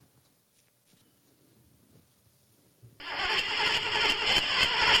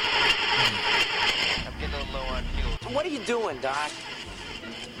doing, Doc?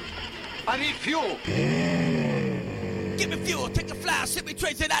 I need fuel. Give me fuel, take a fly, send me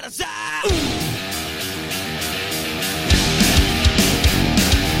trace it out of sight.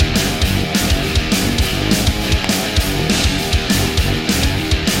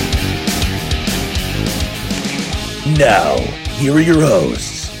 Now, here are your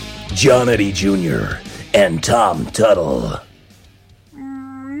hosts, John Eddie Jr. and Tom Tuttle.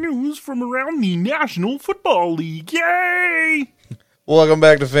 News from around the National Football League. Yay! Welcome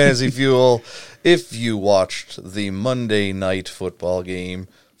back to Fantasy Fuel. If you watched the Monday Night Football game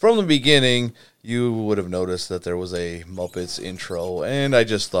from the beginning, you would have noticed that there was a Muppets intro, and I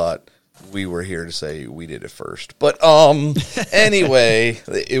just thought we were here to say we did it first. But anyway,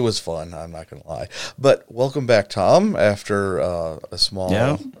 it was fun, I'm not going to lie. But welcome back, Tom, after a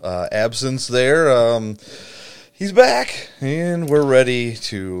small absence there. He's back, and we're ready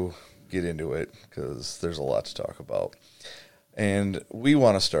to get into it because there's a lot to talk about. And we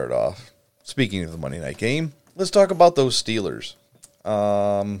want to start off, speaking of the Monday night game, let's talk about those Steelers.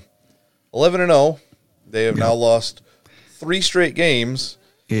 11-0. They have now lost 3 straight games.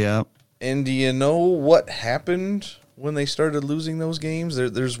 Yeah. And do you know what happened when they started losing those games?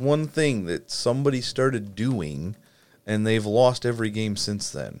 There's one thing that somebody started doing, and they've lost every game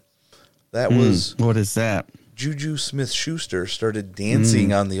since then. That was... What is that? Juju Smith-Schuster started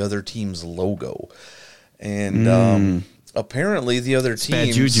dancing on the other team's logo. And apparently the other teams...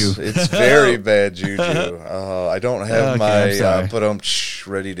 Bad juju. It's very bad juju. I don't have my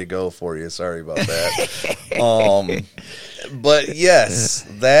ready to go for you. Sorry about that. But yes,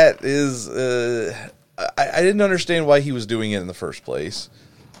 that is... I didn't understand why he was doing it in the first place.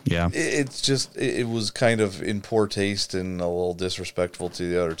 Yeah. It's just, it was kind of in poor taste and a little disrespectful to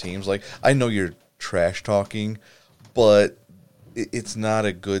the other teams. Like, I know you're trash talking, but it's not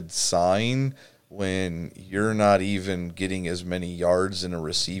a good sign when you're not even getting as many yards in a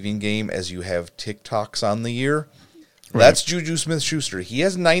receiving game as you have TikToks on the year. Right. That's Juju Smith-Schuster. He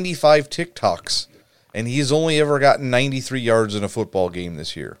has 95 TikToks, and he's only ever gotten 93 yards in a football game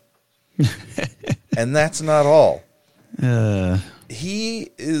this year. And that's not all. He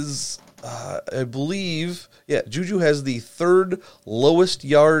is, I believe, Juju has the 3rd lowest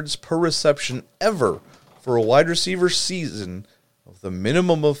yards per reception ever for a wide receiver season with a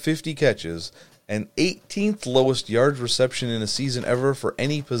minimum of 50 catches, and 18th lowest yards reception in a season ever for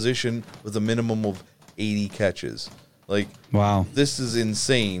any position with a minimum of 80 catches. Like, wow, this is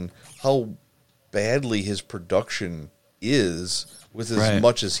insane how badly his production is with as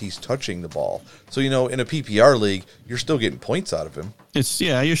much as he's touching the ball. So, in a PPR league, you're still getting points out of him.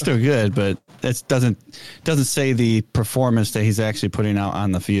 You're still good, but that doesn't say the performance that he's actually putting out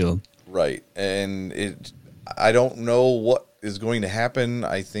on the field. Right. And I don't know what is going to happen.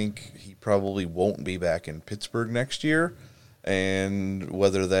 I think he probably won't be back in Pittsburgh next year. And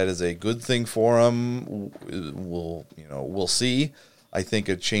whether that is a good thing for him, we'll see. I think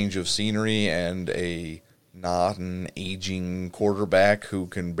a change of scenery and not an aging quarterback who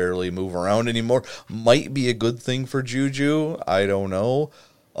can barely move around anymore might be a good thing for Juju. I don't know.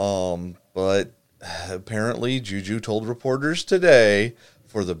 But apparently Juju told reporters today,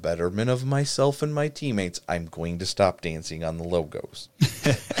 for the betterment of myself and my teammates, I'm going to stop dancing on the logos.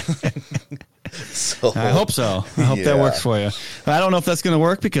 So, I hope so. I hope that works for you. I don't know if that's going to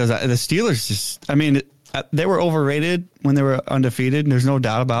work because the Steelers they were overrated when they were undefeated. And there's no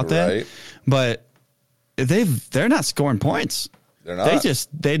doubt about that. Right. But they're not scoring points. They're not.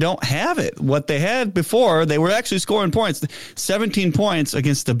 They don't have it. What they had before, they were actually scoring points. 17 points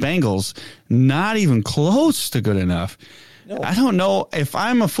against the Bengals, not even close to good enough. No. I don't know if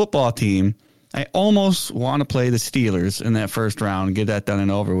I'm a football team. I almost want to play the Steelers in that first round and get that done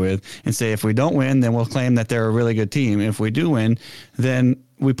and over with and say if we don't win, then we'll claim that they're a really good team. If we do win, then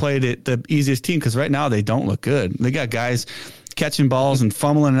we played the easiest team because right now they don't look good. They got guys catching balls and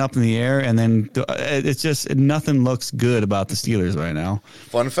fumbling it up in the air, and then it's just nothing looks good about the Steelers right now.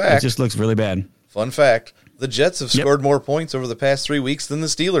 Fun fact. It just looks really bad. Fun fact. The Jets have scored more points over the past 3 weeks than the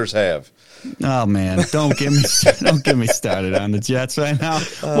Steelers have. Oh man, don't get me started on the Jets right now.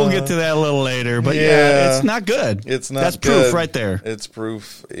 We'll get to that a little later, but it's not good. It's not. That's good. proof right there. It's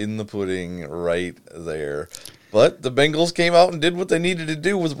proof in the pudding right there. But the Bengals came out and did what they needed to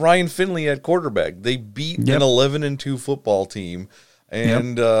do with Ryan Finley at quarterback. They beat an 11-2 football team.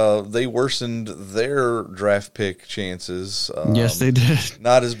 And they worsened their draft pick chances. Yes, they did.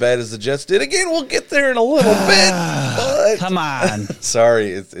 Not as bad as the Jets did. Again, we'll get there in a little bit. But come on.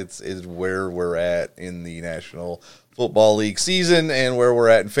 Sorry, it's where we're at in the National Football League season and where we're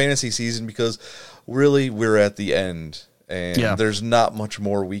at in fantasy season because really we're at the end. And there's not much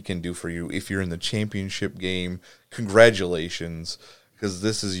more we can do for you. If you're in the championship game, congratulations, because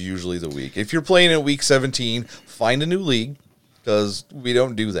this is usually the week. If you're playing in week 17, find a new league, because we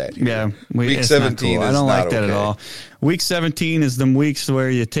don't do that here. Yeah, week 17 cool. is I don't not like that okay. at all. Week 17 is the weeks where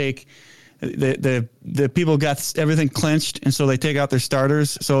you take the people got everything clinched, and so they take out their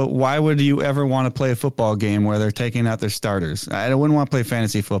starters. So why would you ever want to play a football game where they're taking out their starters? I wouldn't want to play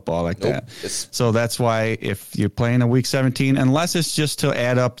fantasy football like that. So that's why if you're playing a week 17, unless it's just to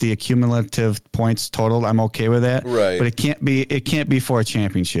add up the accumulative points total, I'm okay with that. Right. But it can't be for a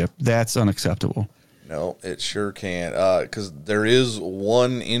championship. That's unacceptable. No, it sure can't. Because there is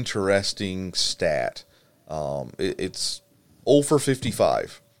one interesting stat. It's 0 for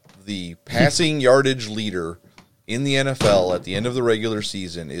 55. The passing yardage leader in the NFL at the end of the regular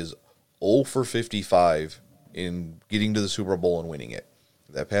season is 0 for 55 in getting to the Super Bowl and winning it.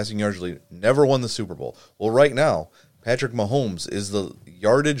 That passing yardage leader never won the Super Bowl. Well, right now, Patrick Mahomes is the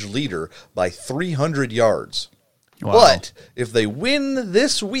yardage leader by 300 yards. Wow. But if they win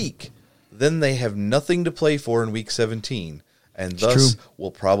this week, then they have nothing to play for in week 17. And thus will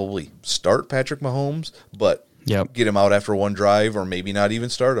probably start Patrick Mahomes, but get him out after one drive, or maybe not even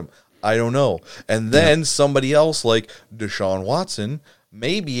start him. I don't know. And then somebody else like Deshaun Watson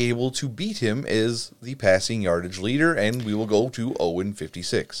may be able to beat him as the passing yardage leader, and we will go to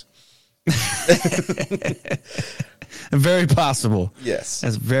 0-56. Very possible. Yes.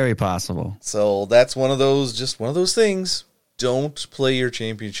 That's very possible. So that's one of those things. Don't play your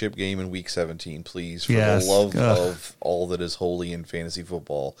championship game in week 17, please. For the love of all that is holy in fantasy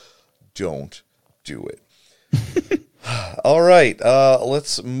football, don't do it. All right,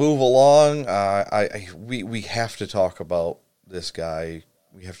 let's move along. We have to talk about this guy.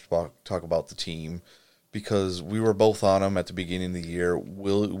 We have to talk about the team, because we were both on him at the beginning of the year.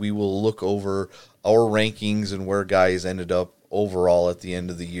 We will look over our rankings and where guys ended up overall at the end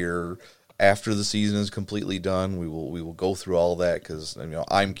of the year. After the season is completely done, we will go through all that, because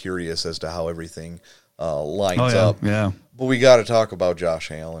I'm curious as to how everything lines up. Yeah. But we got to talk about Josh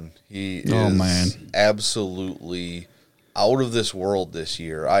Allen. He is absolutely out of this world this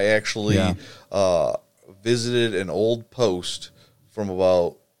year. I actually visited an old post from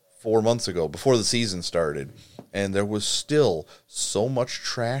about 4 months ago, before the season started, and there was still so much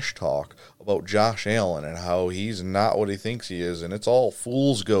trash talk about Josh Allen and how he's not what he thinks he is, and it's all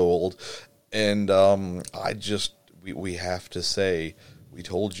fool's gold. And we have to say, we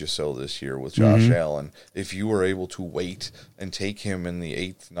told you so this year with Josh Allen. If you were able to wait and take him in the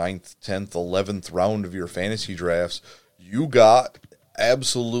 8th, 9th, 10th, 11th round of your fantasy drafts, you got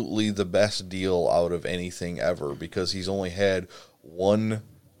absolutely the best deal out of anything ever, because he's only had one-ish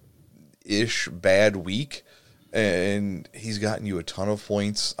bad week, and he's gotten you a ton of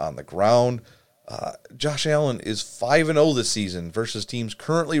points on the ground. Josh Allen is 5-0 this season versus teams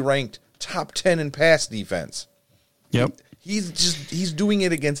currently ranked top 10 in pass defense. Yep. He's doing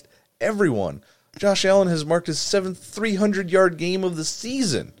it against everyone. Josh Allen has marked his 7th 300-yard game of the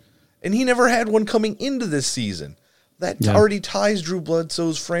season, and he never had one coming into this season. That already ties Drew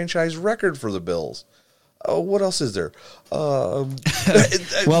Bledsoe's franchise record for the Bills. What else is there? Well,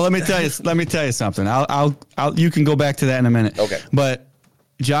 let me tell you something. I'll you can go back to that in a minute. Okay. But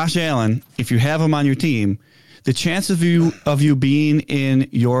Josh Allen, if you have him on your team, the chance of you being in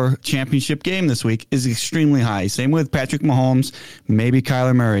your championship game this week is extremely high. Same with Patrick Mahomes, maybe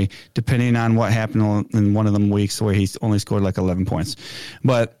Kyler Murray, depending on what happened in one of them weeks where he's only scored like 11 points.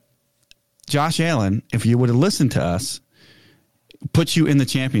 But Josh Allen, if you would have listened to us, puts you in the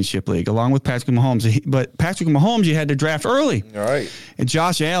championship league along with Patrick Mahomes. But Patrick Mahomes, you had to draft early. All right. And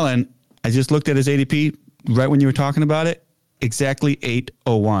Josh Allen, I just looked at his ADP right when you were talking about it. Exactly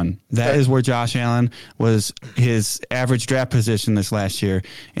 801. That is where Josh Allen was, his average draft position this last year,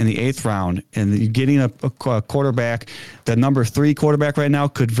 in the 8th round. And you're getting a quarterback, the number 3 quarterback right now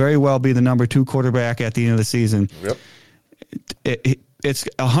could very well be the number 2 quarterback at the end of the season. Yep. It's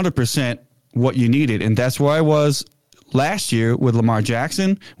 100% what you needed. And that's where I was last year with Lamar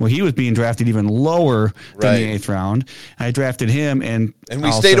Jackson, where he was being drafted even lower than the 8th round. I drafted him, and we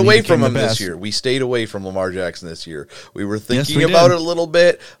stayed away from him this year. We stayed away from Lamar Jackson this year. We were thinking about it a little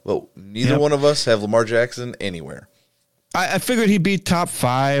bit, but neither one of us have Lamar Jackson anywhere. I figured he'd be top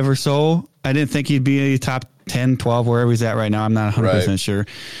 5 or so. I didn't think he'd be top 10, 12, wherever he's at right now. I'm not 100% sure.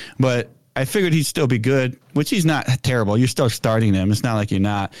 But I figured he'd still be good, which he's not terrible. You're still starting him. It's not like you're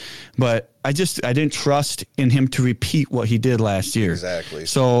not. But I didn't trust in him to repeat what he did last year. Exactly.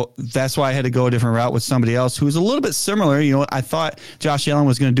 So that's why I had to go a different route with somebody else who's a little bit similar. You know, I thought Josh Allen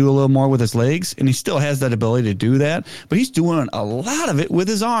was going to do a little more with his legs, and he still has that ability to do that. But he's doing a lot of it with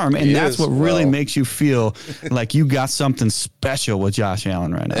his arm, and that's what really makes you feel like you got something special with Josh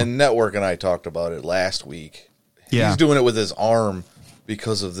Allen right now. And Network and I talked about it last week. Yeah. He's doing it with his arm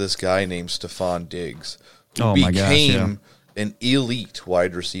because of this guy named Stephon Diggs, who Oh, my gosh, became an elite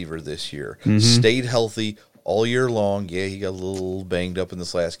wide receiver this year. Stayed healthy all year long. Yeah, he got a little banged up in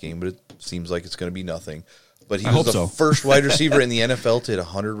this last game, but it seems like it's going to be nothing. But he was the first wide receiver in the NFL to hit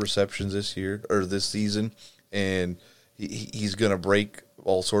 100 receptions this season, and he's going to break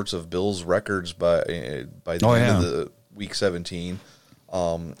all sorts of Bills records by the end of the week 17.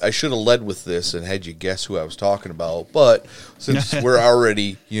 I should have led with this and had you guess who I was talking about, but since we're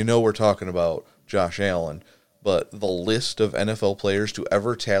already, we're talking about Josh Allen, but the list of NFL players to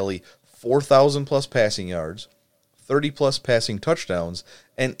ever tally 4,000 plus passing yards, 30 plus passing touchdowns,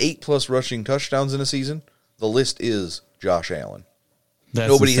 and 8 plus rushing touchdowns in a season, the list is Josh Allen.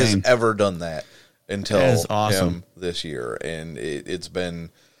 Nobody has ever done that until him this year, and it's been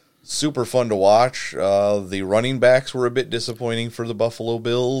super fun to watch. The running backs were a bit disappointing for the Buffalo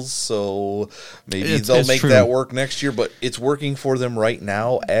Bills, so maybe they'll make that work next year, but it's working for them right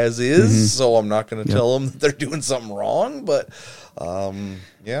now as is, so I'm not going to tell them that they're doing something wrong, but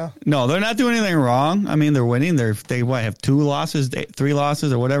yeah. No, they're not doing anything wrong. I mean, they're winning. They have 2 losses, 3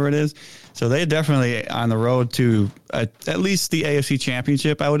 losses, or whatever it is. So they're definitely on the road to at least the AFC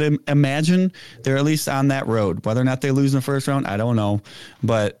Championship, I would imagine. They're at least on that road. Whether or not they lose in the first round, I don't know.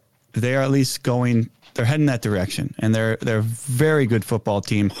 But they are at least they're heading that direction. And they're a very good football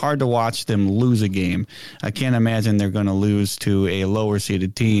team. Hard to watch them lose a game. I can't imagine they're going to lose to a lower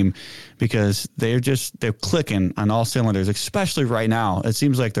seeded team because they're clicking on all cylinders, especially right now. It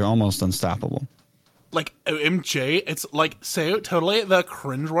seems like they're almost unstoppable. Like, OMG, it's, like, so totally the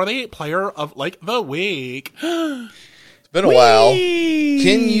cringeworthy player of, like, the week. It's been a while.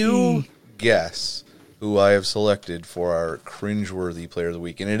 Can you guess who I have selected for our cringeworthy player of the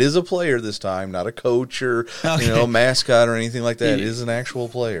week? And it is a player this time, not a coach or, mascot or anything like that. It is an actual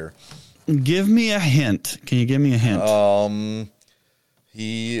player. Give me a hint. Can you give me a hint?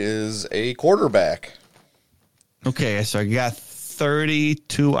 He is a quarterback. Okay, so I got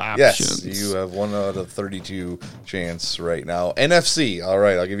 32 options. Yes, you have 1 out of 32 chance right now. NFC. All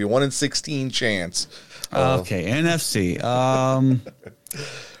right, I'll give you 1 in 16 chance. Okay, NFC.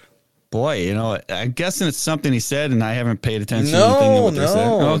 Boy, I'm guessing it's something he said, and I haven't paid attention to anything to what they said.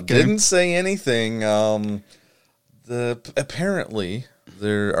 Okay. Didn't say anything. Apparently,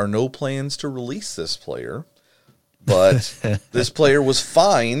 there are no plans to release this player, but this player was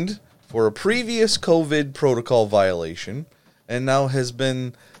fined for a previous COVID protocol violation, and now has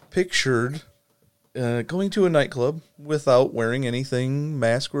been pictured going to a nightclub without wearing anything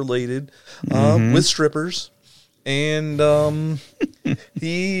mask-related with strippers. And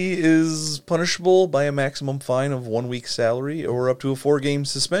he is punishable by a maximum fine of 1 week's salary or up to a 4-game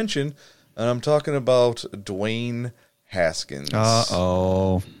suspension. And I'm talking about Dwayne Haskins.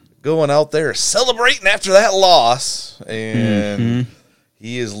 Uh-oh. Going out there celebrating after that loss. And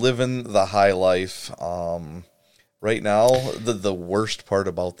he is living the high life. Right now, the worst part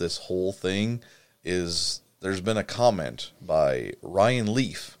about this whole thing is there's been a comment by Ryan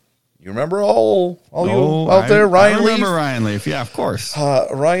Leaf. You remember all you out there, Ryan Leaf? I remember Ryan Leaf, yeah, of course.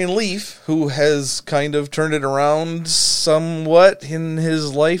 Ryan Leaf, who has kind of turned it around somewhat in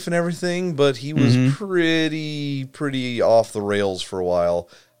his life and everything, but he was pretty off the rails for a while.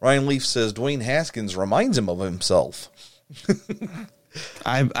 Ryan Leaf says Dwayne Haskins reminds him of himself.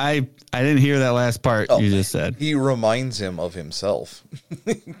 I didn't hear that last part you just said. He reminds him of himself.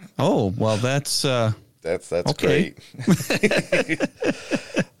 Oh, well, that's okay. Great.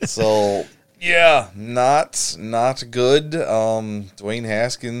 So, yeah, not good. Dwayne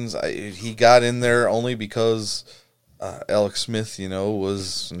Haskins, he got in there only because Alex Smith,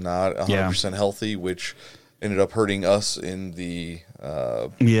 was not 100% healthy, which ended up hurting us in the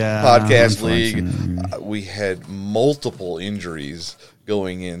podcast league. We had multiple injuries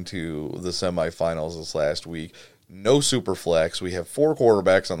going into the semifinals this last week. No super flex. We have 4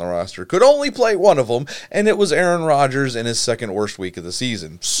 quarterbacks on the roster. Could only play one of them, and it was Aaron Rodgers in his second worst week of the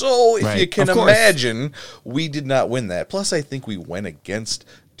season. So if you can imagine, we did not win that. Plus, I think we went against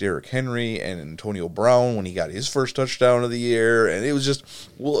Derrick Henry and Antonio Brown when he got his first touchdown of the year, and it was just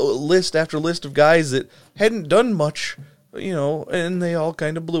list after list of guys that hadn't done much, and they all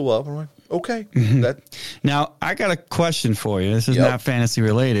kind of blew up. I'm like, Okay. Now, I got a question for you. This is Yep. not fantasy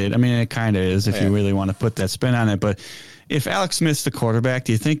related. I mean, it kind of is if you really want to put that spin on it. But if Alex Smith's the quarterback,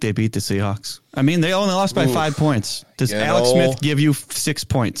 do you think they beat the Seahawks? I mean, they only lost by 5 points. Does Alex Smith give you 6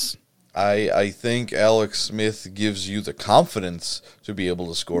 points? I think Alex Smith gives you the confidence to be able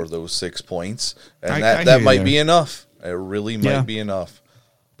to score those 6 points. And that might be enough. It really might be enough.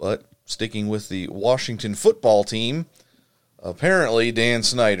 But sticking with the Washington football team, apparently Dan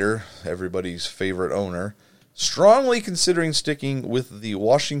Snyder, everybody's favorite owner, strongly considering sticking with the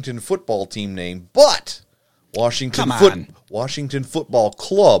Washington football team name, but Washington Football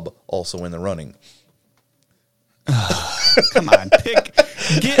Club also in the running. Come on,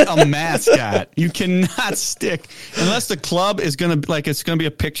 get a mascot. You cannot stick unless the club is gonna it's gonna be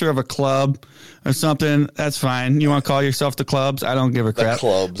a picture of a club or something. That's fine. You want to call yourself the Clubs? I don't give a crap.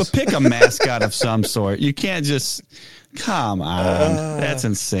 Clubs. But pick a mascot of some sort. You can't just come on. That's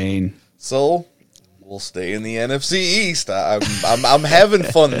insane. So we'll stay in the NFC East. I'm having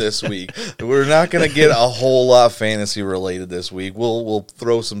fun this week. We're not going to get a whole lot fantasy related this week. We'll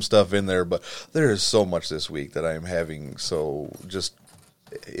throw some stuff in there, but there is so much this week that I'm having. So just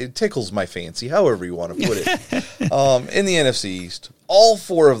it tickles my fancy, however you want to put it. In the NFC East, all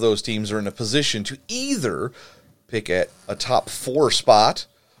 4 of those teams are in a position to either pick at a top 4 spot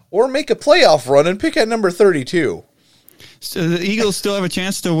or make a playoff run and pick at number 32. So the Eagles still have a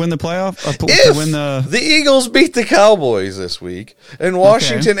chance to win the playoff? If the Eagles beat the Cowboys this week and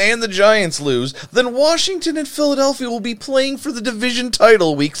Washington and the Giants lose, then Washington and Philadelphia will be playing for the division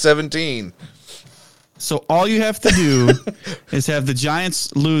title week 17. So all you have to do is have the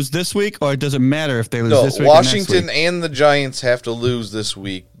Giants lose this week, or does it matter if they lose this week or next Washington week? and the Giants have to lose this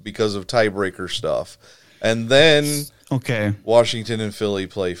week because of tiebreaker stuff. And then Washington and Philly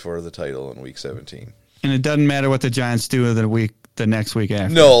play for the title in week 17. And it doesn't matter what the Giants do the next week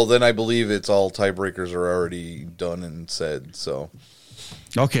after. No, then I believe it's all tiebreakers are already done and said. So,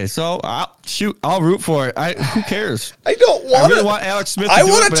 okay, so I'll root for it. Who cares? I don't want. I really want Alex Smith. I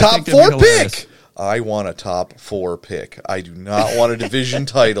want a top 4 pick. I want a top 4 pick. I do not want a division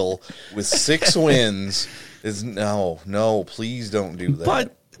title with 6 wins. No, please don't do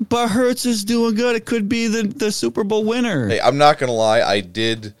that. But Hurts is doing good. It could be the Super Bowl winner. Hey, I'm not gonna lie.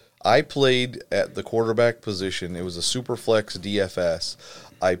 I played at the quarterback position. It was a super flex DFS.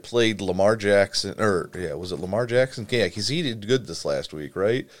 I played Lamar Jackson, was it Lamar Jackson? Yeah, because he did good this last week,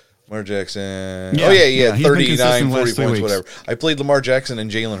 right? Lamar Jackson. Yeah, 39, 40 points, whatever. I played Lamar Jackson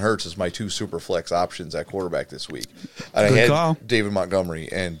and Jalen Hurts as my 2 super flex options at quarterback this week. And I had David Montgomery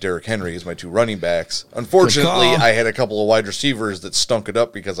and Derrick Henry as my 2 running backs. Unfortunately, I had a couple of wide receivers that stunk it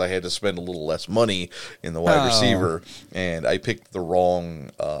up because I had to spend a little less money in the wide receiver. And I picked the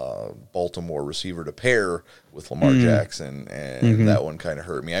wrong Baltimore receiver to pair with Lamar Jackson. And that one kind of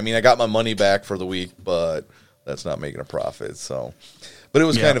hurt me. I mean, I got my money back for the week, but that's not making a profit, so... But it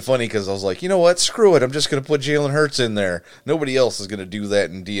was kind of funny because I was like, you know what? Screw it. I'm just going to put Jalen Hurts in there. Nobody else is going to do that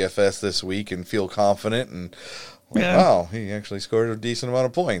in DFS this week and feel confident. And, wow, he actually scored a decent amount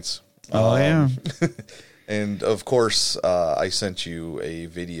of points. And, of course, I sent you a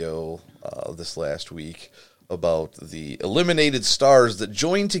video this last week about the eliminated stars that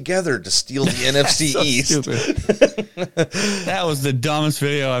joined together to steal the NFC East. That was the dumbest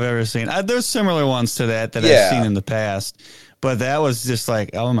video I've ever seen. There's similar ones to that I've seen in the past. But that was just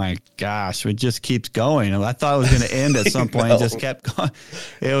like, oh my gosh, it just keeps going. I thought it was going to end at some point. It just kept going.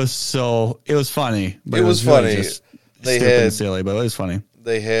 It was funny. But it was funny. Really stupid and silly, but it was funny.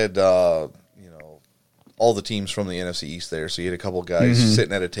 They had, all the teams from the NFC East there. So you had a couple guys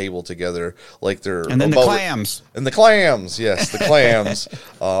sitting at a table together, like they're and then the clams. And the clams, yes, the clams.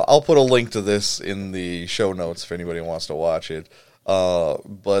 I'll put a link to this in the show notes if anybody wants to watch it.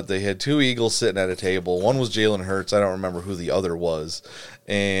 But they had 2 Eagles sitting at a table. One was Jalen Hurts. I don't remember who the other was.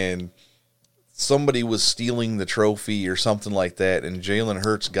 And somebody was stealing the trophy or something like that. And Jalen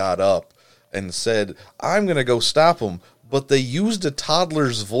Hurts got up and said, I'm going to go stop him. But they used a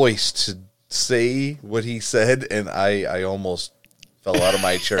toddler's voice to say what he said. And I almost fell out of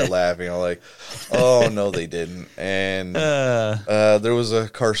my chair laughing. I'm like, oh, no, they didn't. And there was a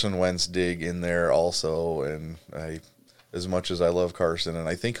Carson Wentz dig in there also. And as much as I love Carson, and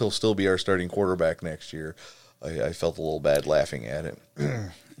I think he'll still be our starting quarterback next year, I felt a little bad laughing at it.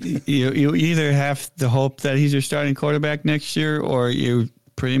 You either have to hope that he's your starting quarterback next year, or you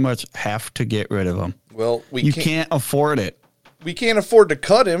pretty much have to get rid of him. Well, you can't afford it. we can't afford to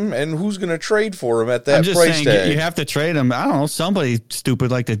cut him, and who's going to trade for him at that I'm just price saying, tag? you have to trade him. I don't know. Somebody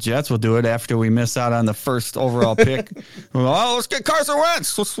stupid like the Jets will do it after we miss out on the first overall pick. Well, let's get Carson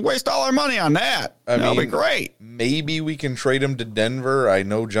Wentz. Let's waste all our money on that. That'll be great. Maybe we can trade him to Denver. I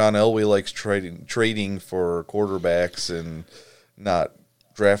know John Elway likes trading for quarterbacks and not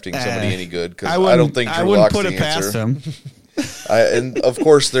drafting somebody any good, because I don't think Drew Lock's the answer. Past him. And of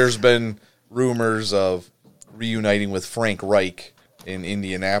course, there's been rumors of reuniting with Frank Reich in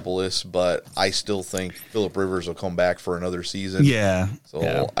Indianapolis, but I still think Phillip Rivers will come back for another season. Yeah.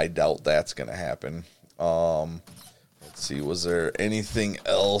 So I doubt that's going to happen. Let's see, was there anything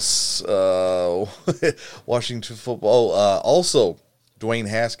else? Washington football. Also, Dwayne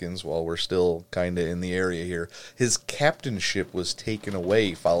Haskins, while we're still kind of in the area here, his captainship was taken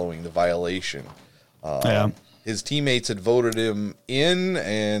away following the violation. His teammates had voted him in,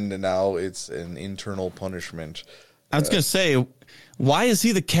 and now it's an internal punishment. I was going to say, why is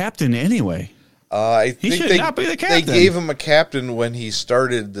he the captain anyway? I He think should not be the captain. They gave him a captain when he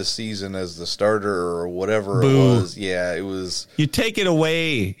started the season as the starter or whatever it was. Yeah, it was. You take it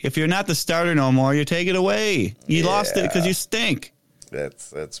away. If you're not the starter no more, you take it away. You lost it because you stink.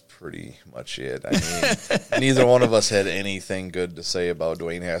 That's pretty much it. I mean, neither one of us had anything good to say about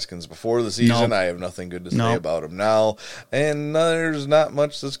Dwayne Haskins before the season. Nope. I have nothing good to say about him now. And there's not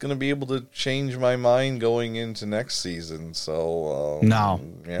much that's going to be able to change my mind going into next season. So, No.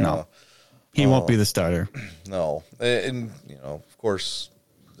 He won't be the starter. No. And, of course,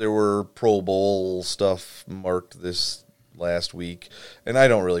 there were Pro Bowl stuff marked this last week, and I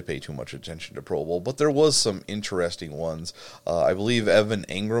don't really pay too much attention to Pro Bowl, but there was some interesting ones. I believe Evan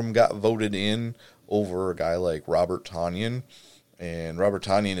Ingram got voted in over a guy like Robert Tonyan, and Robert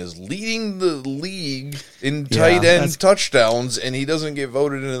Tonyan is leading the league in tight end touchdowns, and he doesn't get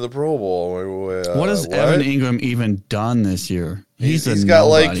voted into the Pro Bowl. What has Evan Ingram even done this year? He's got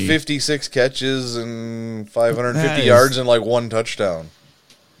like 56 catches and 550 yards and like one touchdown,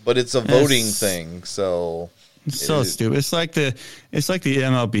 but it's a voting thing, so... It's so stupid. It's like the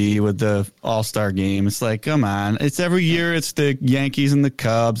MLB with the All-Star game. It's like, come on. It's every year it's the Yankees and the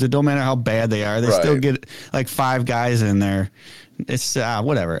Cubs. It don't matter how bad they are. They still get like 5 guys in there. It's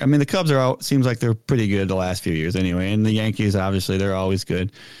whatever. I mean, the Cubs seems like they're pretty good the last few years anyway. And the Yankees, obviously, they're always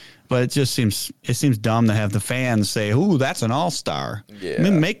good. But it just seems dumb to have the fans say, "Ooh, that's an all-star." Yeah. I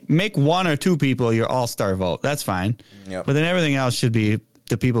mean, make 1 or 2 people your all-star vote. That's fine. Yep. But then everything else should be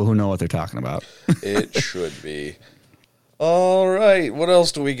the people who know what they're talking about. It should be. All right, what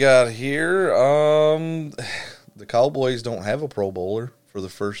else do we got here? The Cowboys don't have a Pro Bowler for the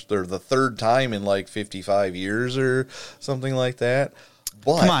third time in like 55 years or something like that.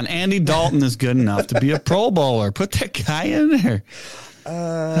 But come on, Andy Dalton is good enough to be a Pro Bowler. Put that guy in there.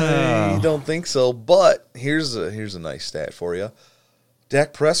 I don't think so. But here's a nice stat for you.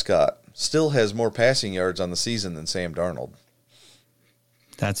 Dak Prescott still has more passing yards on the season than Sam Darnold.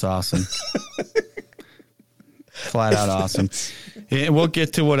 That's awesome. Flat out awesome. We'll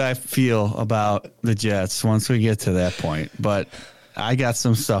get to what I feel about the Jets once we get to that point. But I got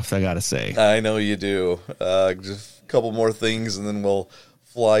some stuff I got to say. I know you do. Just a couple more things, and then we'll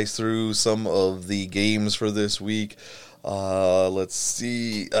fly through some of the games for this week. Let's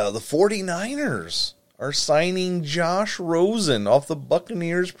see. The 49ers are signing Josh Rosen off the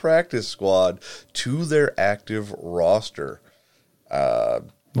Buccaneers practice squad to their active roster.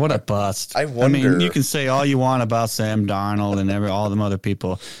 What a bust. I wonder. I mean, you can say all you want about Sam Darnold and all them other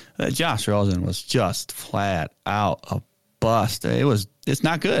people. Josh Rosen was just flat out a bust. It's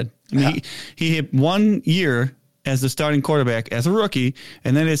not good. I mean, he hit 1 year as the starting quarterback as a rookie,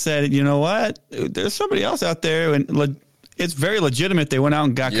 and then they said, you know what? There's somebody else out there, and it's very legitimate they went out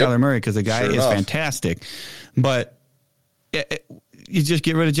and got Kyler Murray because the guy is fantastic. But you just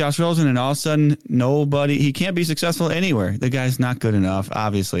get rid of Josh Rosen, and all of a sudden, he can't be successful anywhere. The guy's not good enough,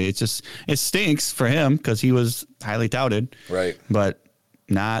 obviously. It stinks for him because he was highly touted. Right. But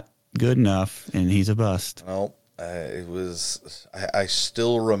not good enough, and he's a bust. Well, I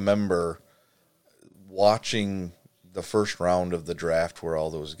still remember watching the first round of the draft where all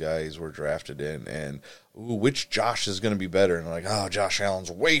those guys were drafted in, and which Josh is going to be better? And like, Josh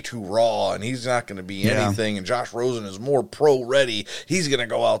Allen's way too raw, and he's not going to be anything. And Josh Rosen is more pro ready. He's going to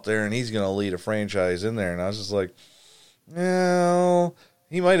go out there and he's going to lead a franchise in there. And I was just like, well,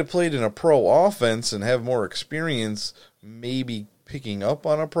 he might have played in a pro offense and have more experience, maybe picking up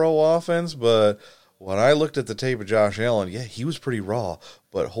on a pro offense. But when I looked at the tape of Josh Allen, he was pretty raw.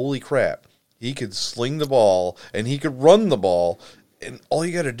 But holy crap, he could sling the ball and he could run the ball. And all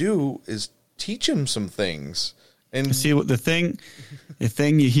you got to do is teach him some things. And see, the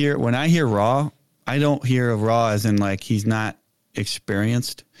thing you hear when I hear raw, I don't hear of raw as in like he's not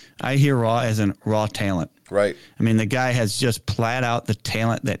experienced. I hear raw as in raw talent. Right. I mean, the guy has just plat out the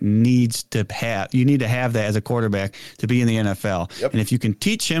talent that needs to have. You need to have that as a quarterback to be in the NFL. Yep. And if you can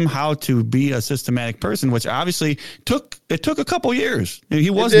teach him how to be a systematic person, which obviously took a couple years. He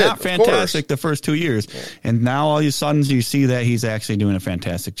was not fantastic the first 2 years. Yeah. And now all of a sudden you see that he's actually doing a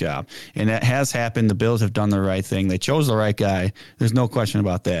fantastic job. And that has happened. The Bills have done the right thing. They chose the right guy. There's no question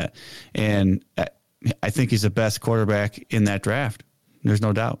about that. And I think he's the best quarterback in that draft. There's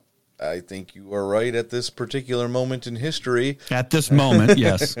no doubt. I think you are right at this particular moment in history. At this moment,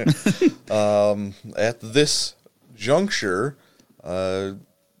 yes. At this juncture, all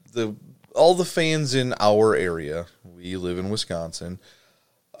the fans in our area, we live in Wisconsin,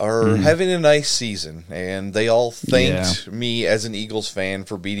 are having a nice season, and they all thanked me as an Eagles fan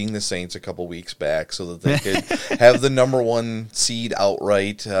for beating the Saints a couple weeks back so that they could have the number 1 seed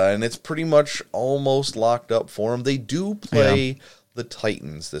outright, and it's pretty much almost locked up for them. They do play the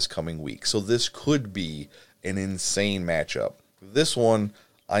Titans this coming week, so this could be an insane matchup. This one,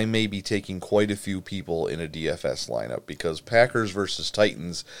 I may be taking quite a few people in a DFS lineup because Packers versus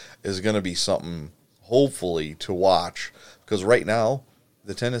Titans is going to be something, hopefully, to watch, because right now,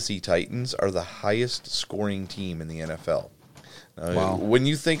 the Tennessee Titans are the highest scoring team in the NFL. Wow. When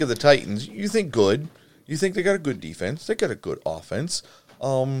you think of the Titans, you think good. You think they got a good defense. They got a good offense.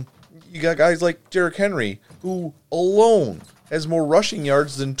 You got guys like Derrick Henry, who alone has more rushing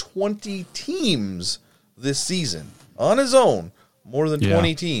yards than 20 teams this season. On his own, more than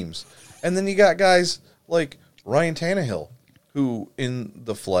 20 teams. And then you got guys like Ryan Tannehill, who in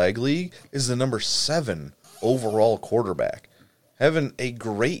the Flag League is the number 7 overall quarterback. Having a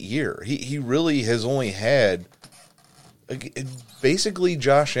great year. He really has only had basically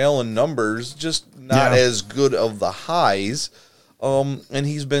Josh Allen numbers, just not as good of the highs. And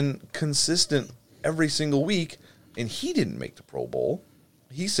he's been consistent every single week, and he didn't make the Pro Bowl.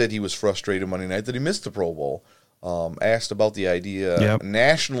 He said he was frustrated Monday night that he missed the Pro Bowl. Asked about the idea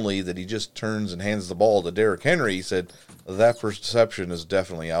nationally that he just turns and hands the ball to Derrick Henry, he said that perception is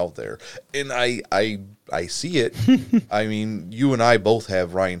definitely out there. And I see it. I mean, you and I both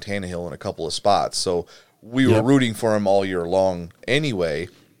have Ryan Tannehill in a couple of spots, so we were rooting for him all year long anyway.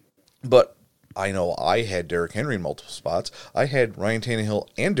 But I know I had Derrick Henry in multiple spots. I had Ryan Tannehill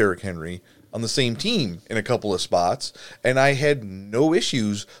and Derrick Henry on the same team in a couple of spots, and I had no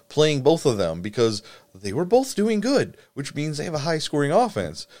issues playing both of them because they were both doing good, which means they have a high-scoring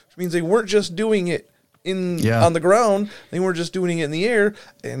offense, which means they weren't just doing it on the ground, they weren't just doing it in the air.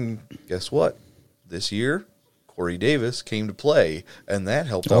 And guess what? This year, Corey Davis came to play, and that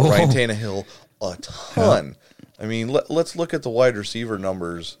helped out Ryan Tannehill a ton. I mean, let's look at the wide receiver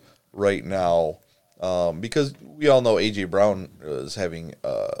numbers right now. Because we all know A.J. Brown is having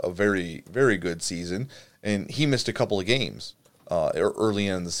a very, very good season, and he missed a couple of games early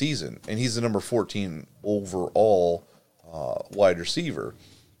in the season, and he's the number 14 overall wide receiver.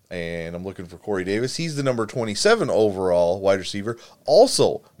 And I'm looking for Corey Davis. He's the number 27 overall wide receiver,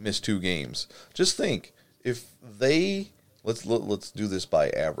 also missed 2 games. Just think, if they let's do this by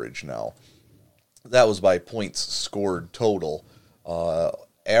average now. That was by points scored total.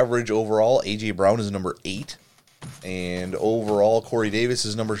 Average overall, A.J. Brown is number 8, and overall, Corey Davis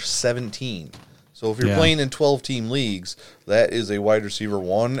is number 17. So if you're playing in 12-team leagues, that is a wide receiver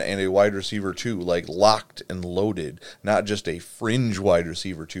 1 and a wide receiver 2, like locked and loaded, not just a fringe wide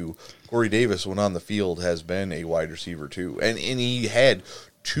receiver 2. Corey Davis, when on the field, has been a wide receiver 2, and he had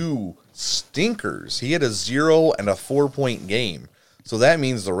 2 stinkers. He had a 0 and a 4-point game. So that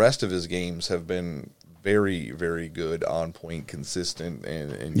means the rest of his games have been very, very good, on point, consistent,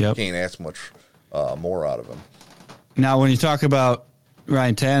 and you can't ask much more out of him. Now, when you talk about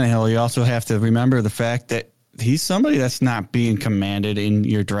Ryan Tannehill, you also have to remember the fact that he's somebody that's not being commanded in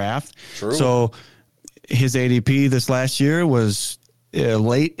your draft. True. So his ADP this last year was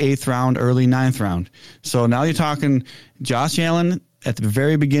late 8th round, early 9th round. So now you're talking Josh Allen at the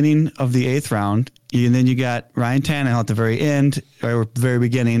very beginning of the 8th round, and then you got Ryan Tannehill at the very end, or very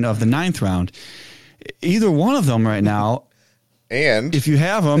beginning of the 9th round. Either one of them right now, and if you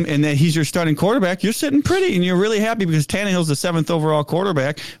have him and that he's your starting quarterback, you're sitting pretty and you're really happy because Tannehill's the 7th overall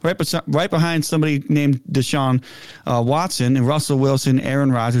quarterback, right behind somebody named Deshaun Watson and Russell Wilson,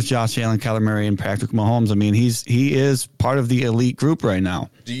 Aaron Rodgers, Josh Allen, Kyler Murray, and Patrick Mahomes. I mean, he is part of the elite group right now.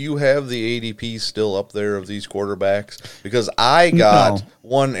 Do you have the ADP still up there of these quarterbacks? Because I got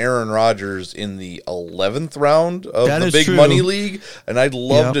one Aaron Rodgers in the 11th round of the Big Money League, and I'd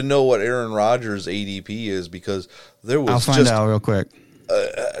love to know what Aaron Rodgers' ADP is, because there was I'll find out real quick.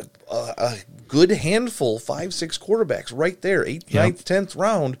 A good handful, 5-6 quarterbacks right there, 8th, 9th, 10th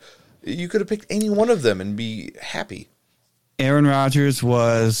round. You could have picked any one of them and be happy. Aaron Rodgers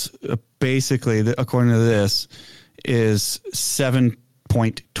was basically, according to this, is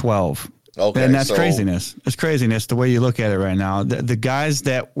 7.12. Okay, and that's so- craziness. It's craziness the way you look at it right now. The guys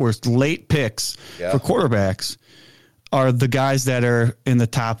that were late picks Yeah. for quarterbacks are the guys that are in the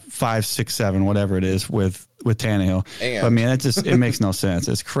top 5, 6, 7, whatever it is with Tannehill. And- But, I mean, it makes no sense.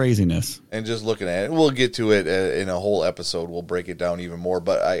 It's craziness. And just looking at it, we'll get to it in a whole episode. We'll break it down even more.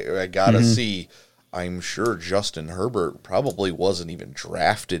 But I gotta see. I'm sure Justin Herbert probably wasn't even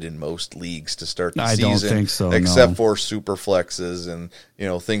drafted in most leagues to start the I season. don't think so, except no. for super flexes and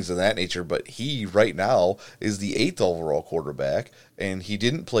things of that nature. But he right now is the 8th overall quarterback, and he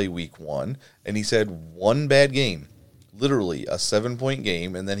didn't play week 1, and he's had one bad game, literally a 7-point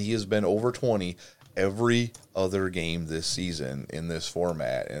game, and then he has been over 20 every other game this season in this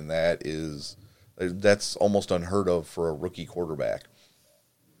format, and that's almost unheard of for a rookie quarterback.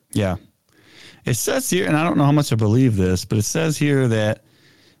 Yeah. It says here, and I don't know how much I believe this, but it says here that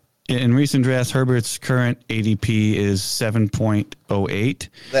in recent drafts, Herbert's current ADP is 7.08.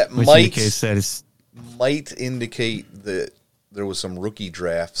 That which might indicates that it's might indicate that there was some rookie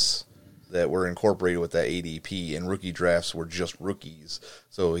drafts that were incorporated with that ADP, and rookie drafts were just rookies,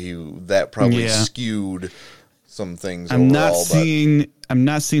 so that probably skewed some things. I'm overall,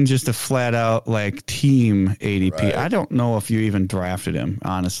 not seeing just a flat out like team ADP. Right. I don't know if you even drafted him,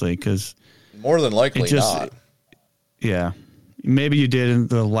 honestly, because more than likely not. Yeah, maybe you did in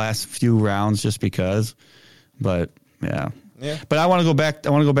the last few rounds just because, but yeah. But I want to go back.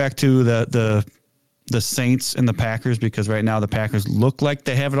 I want to go back to the Saints and the Packers, because right now the Packers look like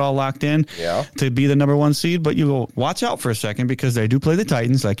they have it all locked in to be the number 1 seed. But you go watch out for a second, because they do play the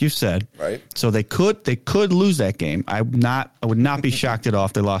Titans, like you said. Right. So they could lose that game. I would not be shocked at all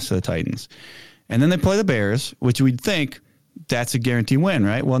if they lost to the Titans. And then they play the Bears, which we'd think that's a guaranteed win,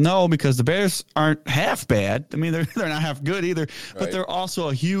 right? Well, no, because the Bears aren't half bad. I mean, they're not half good either, but Right. they're also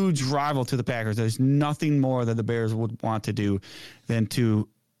a huge rival to the Packers. There's nothing more that the Bears would want to do than to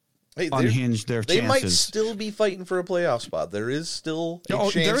unhinge their They chances. might still be fighting for a playoff spot. There is still a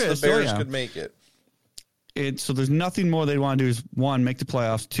chance there is. the Bears Yeah. could make it. So there's nothing more they want to do is, 1, make the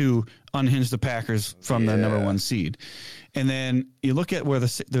playoffs, 2, unhinge the Packers from the number 1 seed. And then you look at where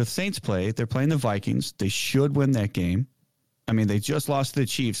the Saints play. They're playing the Vikings. They should win that game. I mean, they just lost to the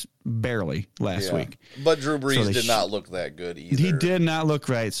Chiefs barely last week. But Drew Brees they did not look that good either. He did not look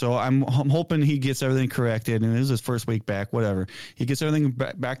right. So I'm hoping he gets everything corrected. And it is his first week back, whatever. He gets everything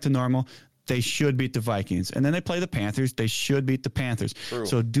back to normal. They should beat the Vikings. And then they play the Panthers. They should beat the Panthers. True.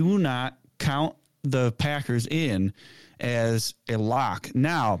 So do not count the Packers in as a lock.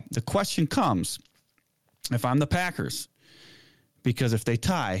 Now, the question comes, if I'm the Packers, because if they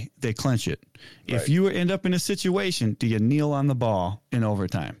tie, they clinch it. If you end up in a situation, do you kneel on the ball in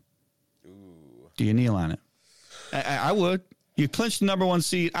overtime? Do you kneel on it? I would. You clinch the number 1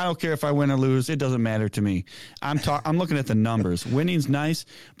 seed. I don't care if I win or lose. It doesn't matter to me. I'm looking at the numbers. Winning's nice,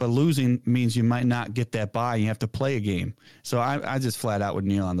 but losing means you might not get that bye. You have to play a game. So I just flat out would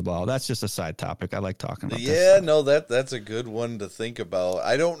kneel on the ball. That's just a side topic. I like talking about that. No, that's a good one to think about.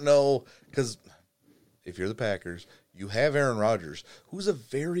 I don't know, because if you're the Packers, you have Aaron Rodgers, who's a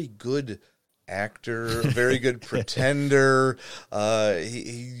very good actor, a very good pretender.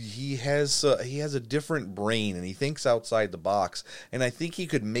 He has a different brain, and he thinks outside the box. And I think he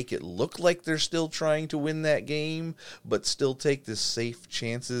could make it look like they're still trying to win that game, but still take the safe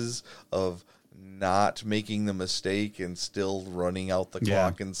chances of not making the mistake and still running out the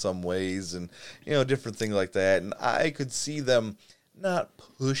clock in some ways, and different things like that. And I could see them not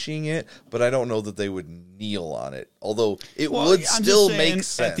pushing it, but I don't know that they would kneel on it. Although it would still make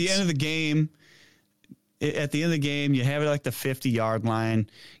sense. At the end of the game, you have it like the 50-yard line.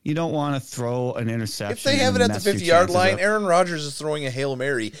 You don't want to throw an interception. If they have it at the 50-yard line, Aaron Rodgers is throwing a Hail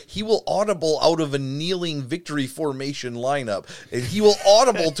Mary. He will audible out of a kneeling victory formation lineup, and he will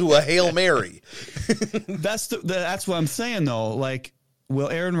audible to a Hail Mary. That's what I'm saying, though. Like, will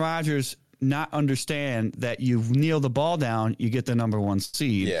Aaron Rodgers not understand that you kneel the ball down, you get the number 1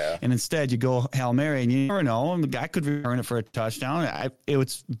 seed. Yeah. And instead you go Hail Mary, and you never know. And the guy could return it for a touchdown. It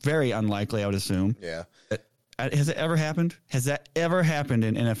was very unlikely, I would assume. Yeah. Has it ever happened? Has that ever happened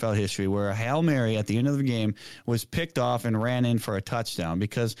in NFL history where a Hail Mary at the end of the game was picked off and ran in for a touchdown?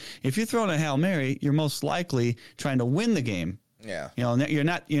 Because if you're throwing a Hail Mary, you're most likely trying to win the game. Yeah.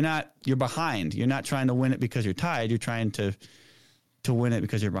 You're behind. You're not trying to win it because you're tied. You're trying to win it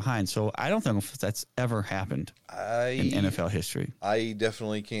because you're behind. So I don't think that's ever happened in NFL history. I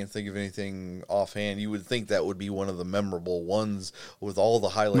definitely can't think of anything offhand. You would think that would be one of the memorable ones with all the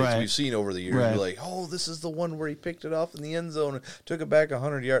highlights we've seen over the years. Right. You're like, oh, this is the one where he picked it off in the end zone and took it back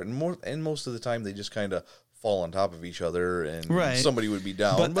 100 yards. And most of the time they just kind of fall on top of each other and Right. somebody would be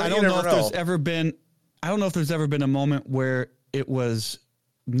down. But I you don't know never if there's ever been. I don't know if there's ever been a moment where it was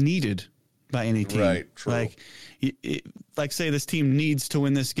needed by any team. Right, true. Like say this team needs to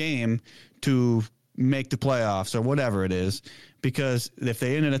win this game to make the playoffs or whatever it is, because if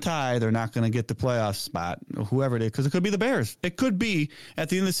they end in a tie, they're not going to get the playoff spot, whoever it is, because it could be the Bears. It could be at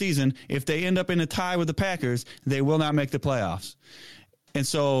the end of the season, if they end up in a tie with the Packers, they will not make the playoffs. And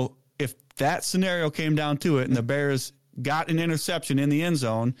so if that scenario came down to it and the Bears got an interception in the end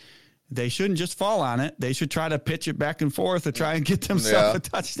zone, they shouldn't just fall on it. They should try to pitch it back and forth to try and get themselves a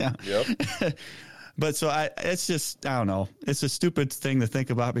touchdown. Yep. But so it's just, I don't know. It's a stupid thing to think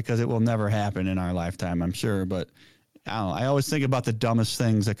about because it will never happen in our lifetime, I'm sure. But I don't know. I always think about the dumbest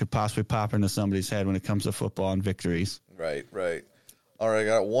things that could possibly pop into somebody's head when it comes to football and victories. Right. All right, I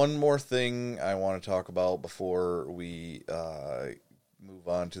got one more thing I want to talk about before we move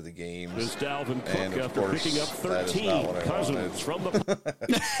on to the games. Is Dalvin Cook and of after course, picking up that is not 13 what I Cousins wanted. from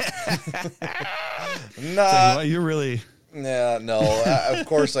the Well, you're really... Yeah, no. Of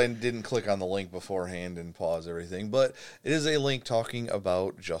course, I didn't click on the link beforehand and pause everything, but it is a link talking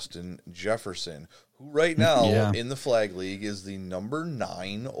about Justin Jefferson, who right now in the Flag League is the number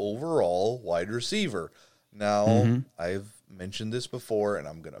 9 overall wide receiver. Now, I've mentioned this before, and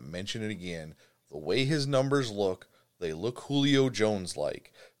I'm going to mention it again. The way his numbers look, they look Julio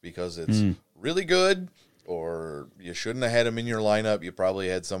Jones-like, because it's really good, or you shouldn't have had him in your lineup. You probably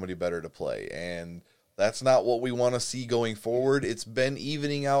had somebody better to play, and that's not what we want to see going forward. It's been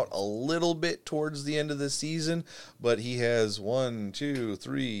evening out a little bit towards the end of the season, but he has 5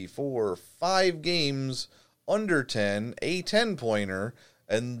 games under 10, a 10-pointer,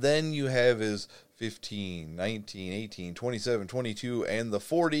 and then you have his 15, 19, 18, 27, 22, and the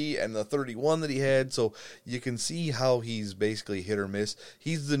 40 and the 31 that he had. So you can see how he's basically hit or miss.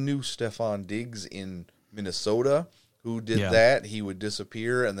 He's the new Stephon Diggs in Minnesota, who did that. He would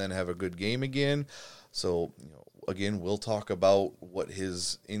disappear and then have a good game again. So, again, we'll talk about what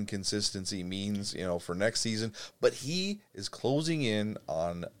his inconsistency means, for next season. But he is closing in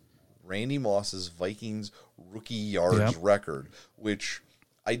on Randy Moss's Vikings rookie yards record, which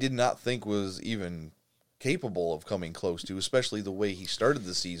I did not think was even capable of coming close to, especially the way he started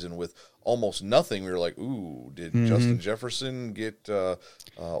the season with almost nothing. We were like, ooh, did Justin Jefferson get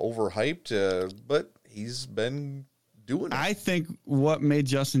overhyped? But he's been doing it. I think what made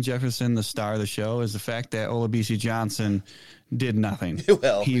Justin Jefferson the star of the show is the fact that Olabisi Johnson did nothing.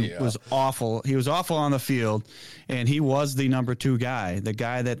 He was awful. He was awful on the field, and he was the number 2 guy, the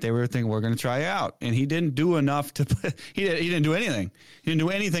guy that they were thinking we're going to try out, and he didn't do enough to. He didn't do anything. He didn't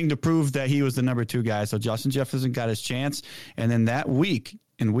do anything to prove that he was the number 2 guy. So Justin Jefferson got his chance, and then that week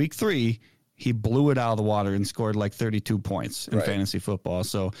in week 3. He blew it out of the water and scored like 32 points in fantasy football.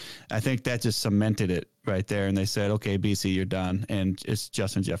 So I think that just cemented it right there. And they said, okay, BC, you're done. And it's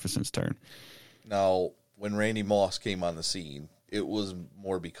Justin Jefferson's turn. Now, when Randy Moss came on the scene, it was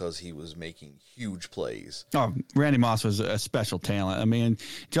more because he was making huge plays. Oh, Randy Moss was a special talent. I mean,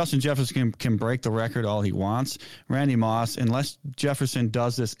 Justin Jefferson can break the record all he wants. Randy Moss, unless Jefferson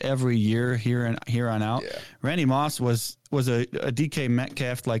does this every year here on out, Randy Moss was a DK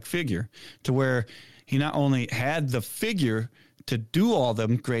Metcalf-like figure, to where he not only had the figure to do all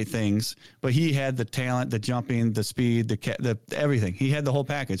them great things, but he had the talent, the jumping, the speed, the everything. He had the whole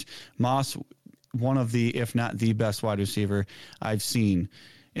package. Moss, one of the, if not the best wide receiver I've seen.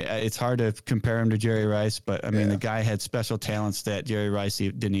 It's hard to compare him to Jerry Rice, but I mean, the guy had special talents that Jerry Rice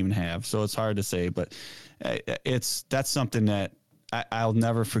didn't even have. So it's hard to say, but that's something that I'll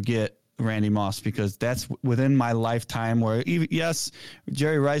never forget, Randy Moss, because that's within my lifetime where yes,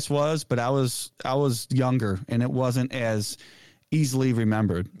 Jerry Rice was, but I was younger and it wasn't as easily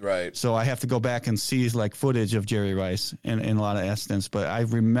remembered. Right. So I have to go back and see like footage of Jerry Rice in a lot of instances, but I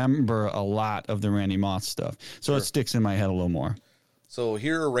remember a lot of the Randy Moss stuff. So it sticks in my head a little more. So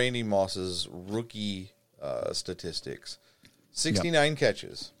here are Randy Moss's rookie statistics. 69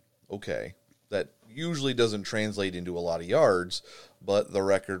 catches. Okay. That usually doesn't translate into a lot of yards, but the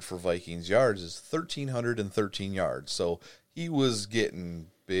record for Vikings yards is 1,313 yards. So he was getting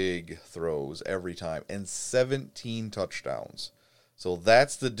big throws every time, and 17 touchdowns. So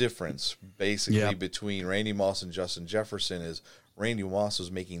that's the difference, basically, between Randy Moss and Justin Jefferson, is Randy Moss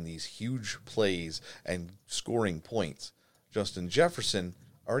was making these huge plays and scoring points. Justin Jefferson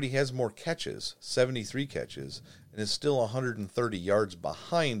already has more catches, 73 catches, and is still 130 yards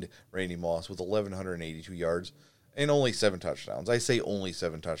behind Randy Moss with 1,182 yards and only 7 touchdowns. I say only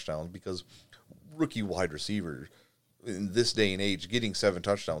 7 touchdowns because rookie wide receiver in this day and age, getting 7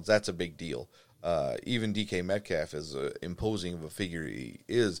 touchdowns, that's a big deal. even DK Metcalf, as imposing of a figure he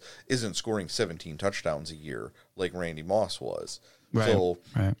isn't scoring 17 touchdowns a year like Randy Moss was. Right, so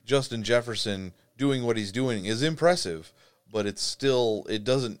right. Justin Jefferson doing what he's doing is impressive, but it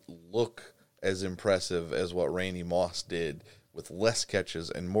doesn't look as impressive as what Randy Moss did with less catches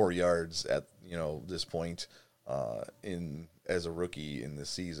and more yards at this point as a rookie in this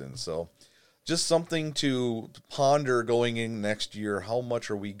season. So just something to ponder going in next year. How much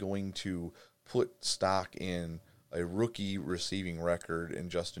are we going to put stock in a rookie receiving record in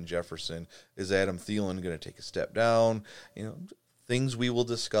Justin Jefferson? Is Adam Thielen going to take a step down? Things we will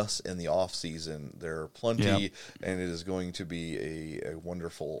discuss in the offseason. There are plenty, and it is going to be a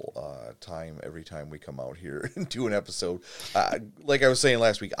wonderful time every time we come out here and do an episode. Like I was saying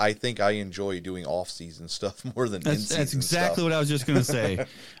last week, I think I enjoy doing off-season stuff more than in-season stuff. That's exactly what I was just going to say.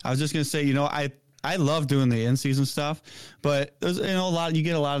 I was just going to say, I love doing the in-season stuff, but there's you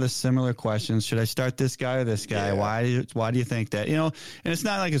get a lot of the similar questions. Should I start this guy or this guy? Yeah. Why do you think that? And it's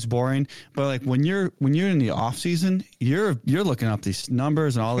not like it's boring, but like when you're in the off season, you're looking up these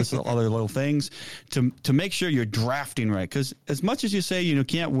numbers and all this other little things to make sure you're drafting right. Because as much as you say you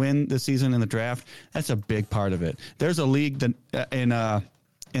can't win the season in the draft, that's a big part of it. There's a league that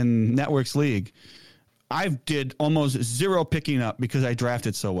in Networks League, I did almost zero picking up because I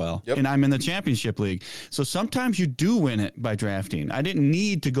drafted so well. Yep. And I'm in the championship league. So sometimes you do win it by drafting. I didn't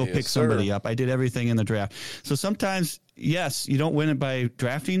need to go pick somebody up. I did everything in the draft. So sometimes, yes, you don't win it by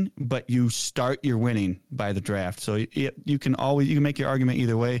drafting, but you start your winning by the draft. So you can make your argument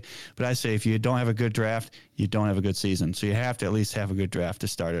either way. But I say if you don't have a good draft, you don't have a good season. So you have to at least have a good draft to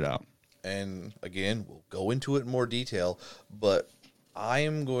start it out. And again, we'll go into it in more detail, but I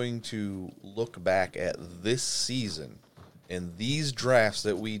am going to look back at this season and these drafts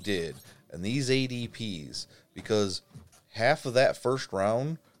that we did and these ADPs, because half of that first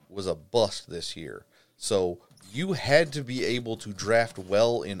round was a bust this year. So you had to be able to draft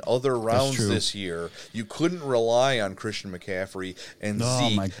well in other rounds this year. You couldn't rely on Christian McCaffrey and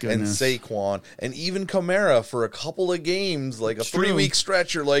Zeke and Saquon and even Kamara for a couple of games, like a 3-week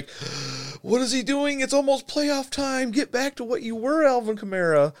stretch. You're like, what is he doing? It's almost playoff time. Get back to what you were, Alvin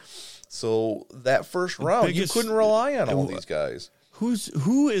Kamara. So that first round, you couldn't rely on all these guys.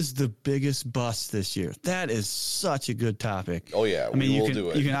 Who is the biggest bust this year? That is such a good topic. Oh, yeah, we will do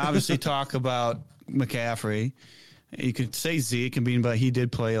it. You can obviously talk about McCaffrey. You could say Zeke, but he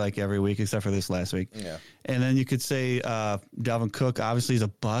did play like every week except for this last week. Yeah. And then you could say Dalvin Cook, obviously he's a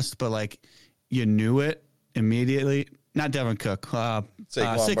bust, but like you knew it immediately. Not Dalvin Cook,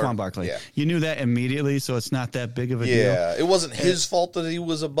 Saquon Barkley. Yeah. You knew that immediately, so it's not that big of a deal. Yeah, it wasn't his fault that he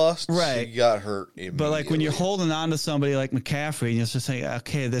was a bust. Right. He got hurt immediately. But like when you're holding on to somebody like McCaffrey, and you're just saying,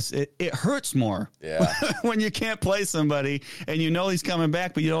 okay, it hurts more. Yeah. When you can't play somebody and you know he's coming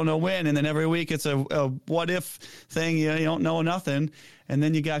back, but you don't know when, and then every week it's a what if thing. You don't know nothing. And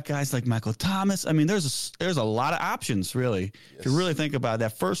then you got guys like Michael Thomas. I mean, there's a lot of options, really. Yes. If you really think about it,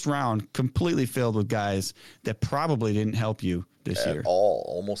 that first round completely filled with guys that probably didn't help you this year.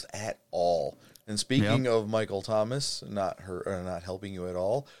 Almost at all. And speaking of Michael Thomas not helping you at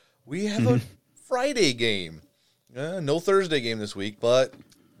all, we have a Friday game. No Thursday game this week, but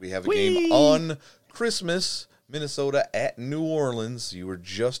we have a game on Christmas. Minnesota at New Orleans. You were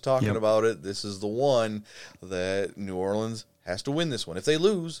just talking about it. This is the one that New Orleans has to win this one. If they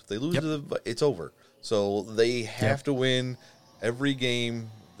lose, it's over. So they have to win every game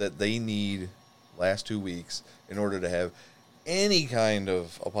that they need last 2 weeks in order to have any kind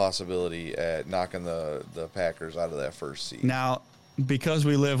of a possibility at knocking the Packers out of that first seed. Now, because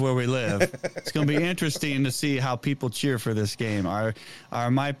we live where we live, it's going to be interesting to see how people cheer for this game. Are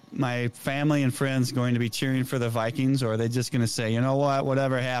my family and friends going to be cheering for the Vikings, or are they just going to say, you know what,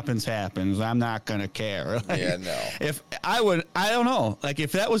 whatever happens, happens. I'm not going to care. I don't know. Like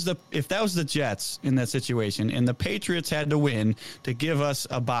if that was the Jets in that situation, and the Patriots had to win to give us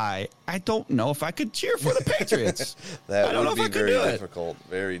a bye, I don't know if I could cheer for the Patriots. That would be very difficult.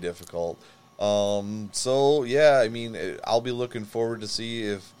 Very difficult. So yeah, I mean, I'll be looking forward to see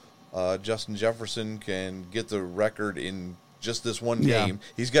if Justin Jefferson can get the record in just this one game.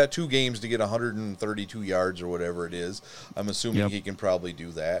 He's got 2 games to get 132 yards or whatever it is. I'm assuming he can probably do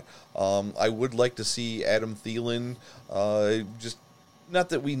that. I would like to see Adam Thielen, just not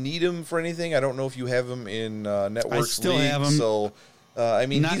that we need him for anything. I don't know if you have him in Networks I still League. Have him. So I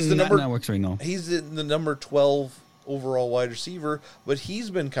mean, he's the number Networks right now. He's in the number 12 overall wide receiver, but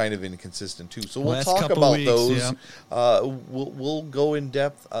he's been kind of inconsistent too. So we'll talk about those. We'll go in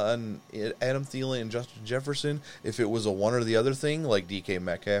depth on Adam Thielen and Justin Jefferson, if it was a one or the other thing, like DK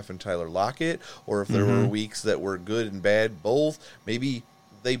Metcalf and Tyler Lockett, or if there were weeks that were good and bad both. Maybe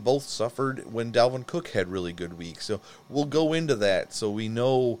they both suffered when Dalvin Cook had really good weeks. So we'll go into that so we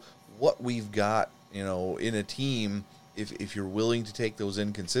know what we've got, in a team. If you're willing to take those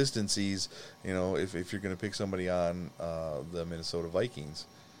inconsistencies, if you're going to pick somebody on the Minnesota Vikings.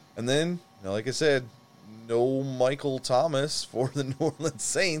 And then, like I said, no Michael Thomas for the New Orleans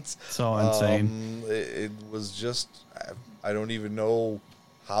Saints. So insane. It was just, I don't even know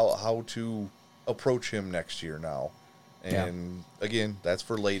how to approach him next year now. And again, that's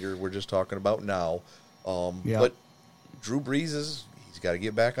for later. We're just talking about now. But Drew Brees he's got to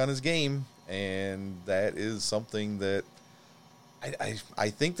get back on his game. And that is something that I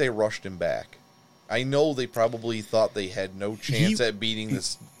think they rushed him back. I know they probably thought they had no chance at beating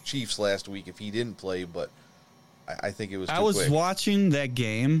the Chiefs last week if he didn't play, but I think it was too quick. I was watching that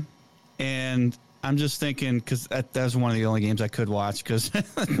game, and I'm just thinking, because that was one of the only games I could watch, because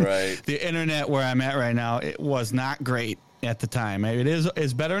the internet where I'm at right now, it was not great at the time.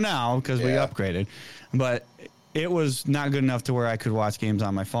 It's better now because we upgraded, but it was not good enough to where I could watch games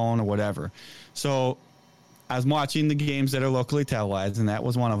on my phone or whatever. So I was watching the games that are locally televised, and that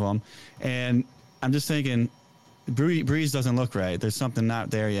was one of them. And I'm just thinking, Brees doesn't look right. There's something not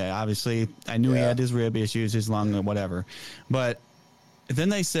there yet. Obviously, I knew he had his rib issues, his lung, or whatever. But then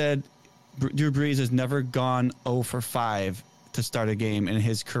they said Drew Brees has never gone 0 for 5 to start a game in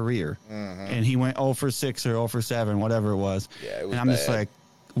his career. Mm-hmm. And he went 0 for 6 or 0 for 7, whatever it was. Yeah, it was and I'm just like,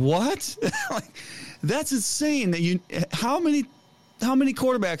 what? That's insane. How many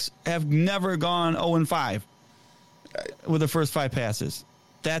quarterbacks have never gone 0 and 5 with the first 5 passes?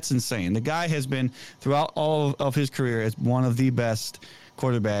 That's insane. The guy has been, throughout all of his career, as one of the best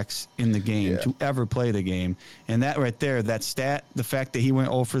quarterbacks in the game to ever play the game. And that right there, that stat, the fact that he went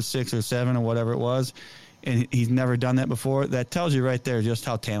 0 for 6 or 7 or whatever it was, and he's never done that before, that tells you right there just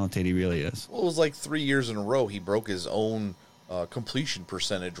how talented he really is. Well, it was like 3 years in a row he broke his own completion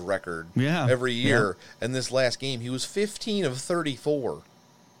percentage record every year. And this last game, he was 15 of 34.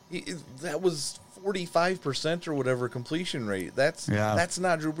 That was 45% or whatever completion rate. That's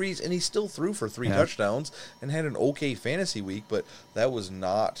not Drew Brees, and he still threw for 3 touchdowns and had an okay fantasy week, but that was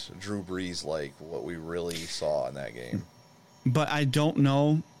not Drew Brees like what we really saw in that game. But I don't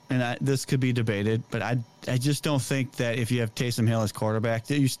know, and this could be debated, but I just don't think that if you have Taysom Hill as quarterback,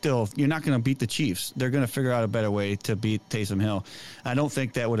 that you're not going to beat the Chiefs. They're going to figure out a better way to beat Taysom Hill. I don't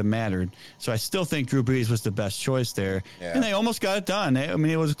think that would have mattered. So I still think Drew Brees was the best choice there, and they almost got it done. I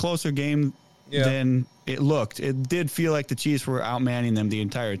mean, it was a closer game than it looked. It did feel like the Chiefs were outmanning them the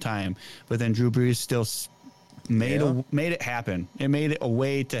entire time, but then Drew Brees still made it happen. It made it a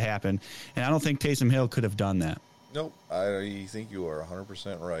way to happen, and I don't think Taysom Hill could have done that. Nope, I think you are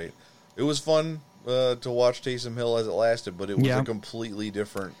 100% right. It was fun to watch Taysom Hill as it lasted, but it was a completely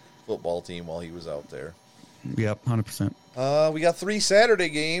different football team while he was out there. Yep, 100%. We got 3 Saturday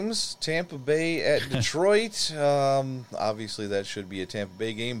games. Tampa Bay at Detroit. Obviously, that should be a Tampa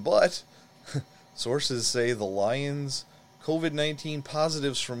Bay game, but sources say the Lions' COVID-19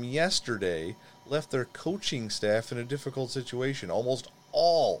 positives from yesterday left their coaching staff in a difficult situation. Almost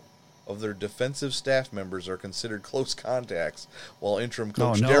all of their defensive staff members are considered close contacts, while interim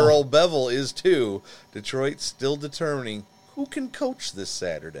coach Darrell Bevell is too. Detroit still determining who can coach this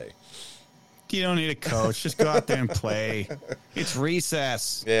Saturday. You don't need a coach. Just go out there and play. It's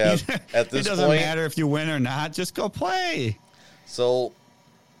recess. Yeah, at this point, it doesn't matter if you win or not. Just go play. So,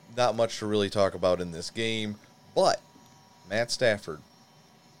 not much to really talk about in this game, but Matt Stafford.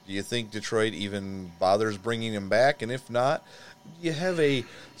 Do you think Detroit even bothers bringing him back? And if not, you have a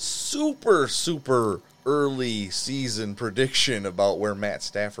super, super early season prediction about where Matt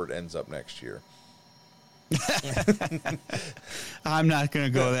Stafford ends up next year. I'm not going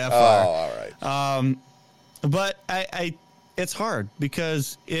to go that far. Oh, all right. But it's hard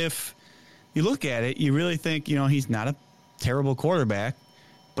because if you look at it, you really think, he's not a terrible quarterback.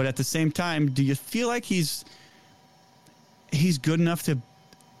 But at the same time, do you feel like he's good enough to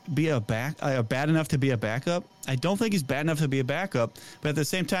be bad enough to be a backup? I don't think he's bad enough to be a backup. But at the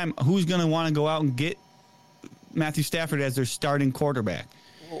same time, who's going to want to go out and get Matthew Stafford as their starting quarterback?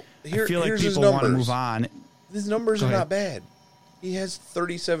 Well, I feel like people want to move on. His numbers are not bad. He has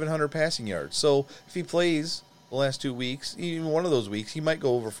 3,700 passing yards. So if he plays the last 2 weeks, even one of those weeks, he might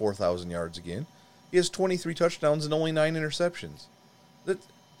go over 4,000 yards again. He has 23 touchdowns and only 9 interceptions.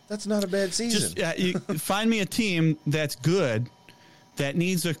 That's not a bad season. You find me a team that's good, that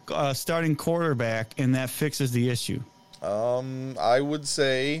needs a starting quarterback, and that fixes the issue. I would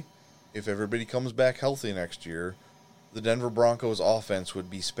say if everybody comes back healthy next year, the Denver Broncos offense would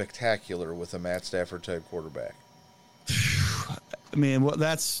be spectacular with a Matt Stafford type quarterback. I mean,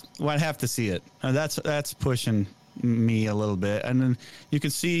 I'd have to see it. That's pushing me a little bit. And then you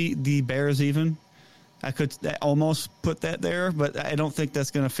could see the Bears even. I could almost put that there, but I don't think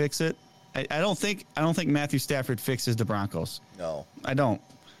that's going to fix it. I don't think Matthew Stafford fixes the Broncos. No. I don't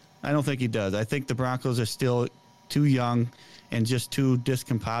think he does. I think the Broncos are still too young and just too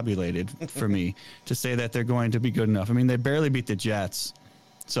discombobulated for me to say that they're going to be good enough. I mean, they barely beat the Jets.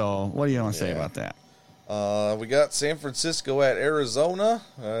 So what do you want to say about that? We got San Francisco at Arizona.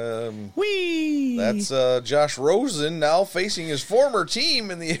 Whee! That's Josh Rosen now facing his former team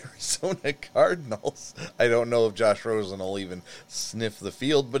in the Arizona Cardinals. I don't know if Josh Rosen will even sniff the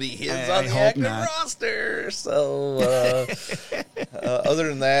field, but he is on the active roster. So, other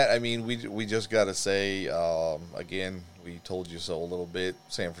than that, I mean, we just got to say, again, we told you so a little bit,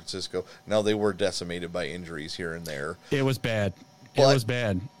 San Francisco. Now, they were decimated by injuries here and there. It was bad. It was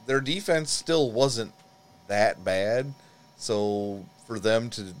bad. Their defense still wasn't that bad, so for them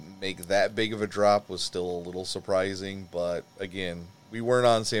to make that big of a drop was still a little surprising. But again, we weren't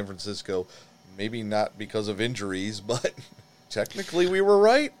on San Francisco, maybe not because of injuries, but technically we were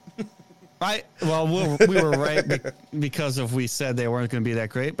right. We were right because of we said they weren't going to be that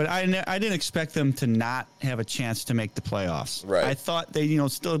great, but I didn't expect them to not have a chance to make the playoffs. Right. I thought they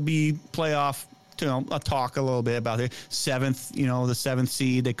still be playoff. I'll talk a little bit about the seventh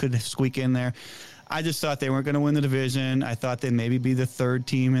seed. They could squeak in there. I just thought they weren't going to win the division. I thought they'd maybe be the third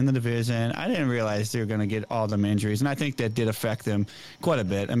team in the division. I didn't realize they were going to get all them injuries, and I think that did affect them quite a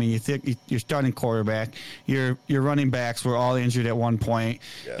bit. I mean, you think you're starting quarterback, your running backs were all injured at one point,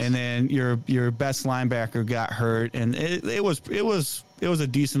 yes. And then your best linebacker got hurt, and it was a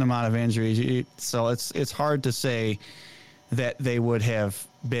decent amount of injuries. So it's hard to say that they would have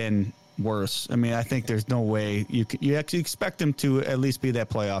been worse. I mean, I think there's no way you actually expect them to at least be that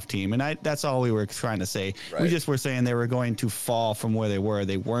playoff team, and that's all we were trying to say. Right. We just were saying they were going to fall from where they were.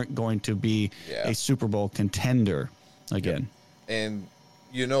 They weren't going to be a Super Bowl contender again. And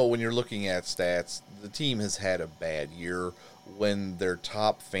when you're looking at stats, the team has had a bad year when their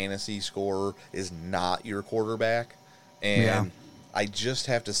top fantasy scorer is not your quarterback. And I just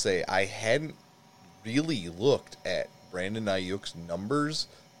have to say, I hadn't really looked at Brandon Ayuk's numbers.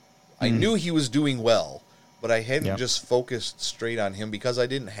 I knew he was doing well, but I hadn't just focused straight on him because I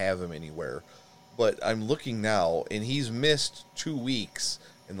didn't have him anywhere. But I'm looking now, and he's missed 2 weeks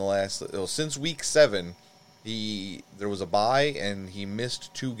in the last since week 7. There was a bye, and he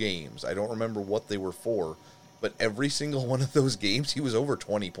missed 2 games. I don't remember what they were for, but every single one of those games, he was over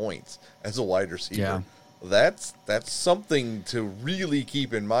 20 points as a wide receiver. Yeah. That's something to really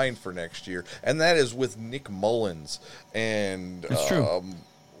keep in mind for next year, and that is with Nick Mullins and That's true.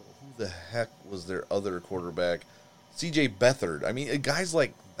 The heck was their other quarterback? C.J. Beathard. I mean, guys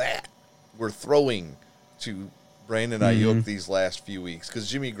like that were throwing to Brandon Ayuk these last few weeks because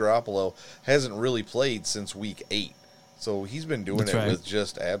Jimmy Garoppolo hasn't really played since week 8. So he's been doing with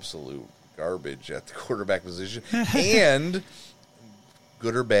just absolute garbage at the quarterback position. And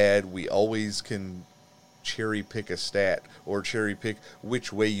good or bad, we always can cherry pick a stat or cherry pick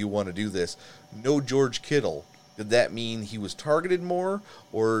which way you want to do this. No George Kittle. Did that mean he was targeted more,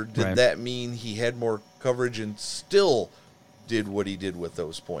 or did that mean he had more coverage and still did what he did with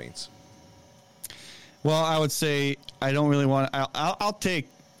those points? Well, I would say I don't really want to. I'll take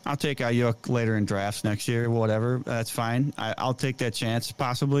Ayuk later in drafts next year, whatever. That's fine. I'll take that chance.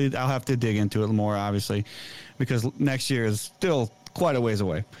 Possibly, I'll have to dig into it more, obviously, because next year is still quite a ways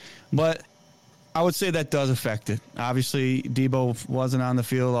away. But I would say that does affect it. Obviously, Debo wasn't on the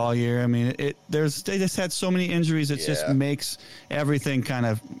field all year. I mean, they just had so many injuries. It just makes everything kind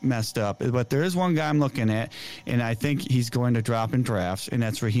of messed up. But there is one guy I'm looking at, and I think he's going to drop in drafts, and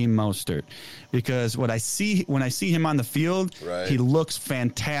that's Raheem Mostert. Because when I see him on the field, he looks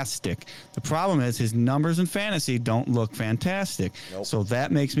fantastic. The problem is his numbers in fantasy don't look fantastic. Nope. So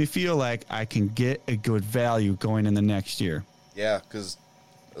that makes me feel like I can get a good value going in the next year. Yeah, because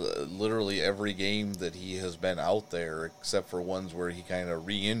literally every game that he has been out there, except for ones where he kind of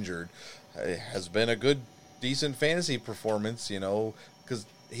re-injured, has been a good, decent fantasy performance, because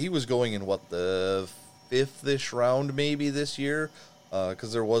he was going in, the 5th-ish round maybe this year,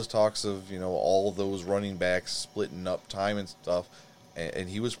 because there was talks of, all those running backs splitting up time and stuff, and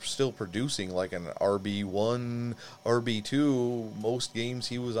he was still producing like an RB1, RB2 most games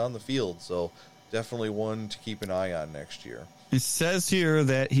he was on the field, so definitely one to keep an eye on next year. It says here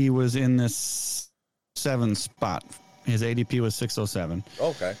that he was in this 7th spot. His ADP was 607.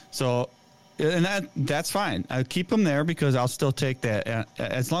 Okay. So, and that's fine. I keep him there because I'll still take that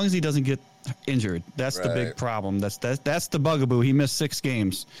as long as he doesn't get injured. That's the big problem. That's the bugaboo. He missed 6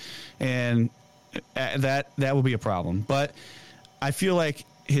 games, and that will be a problem. But I feel like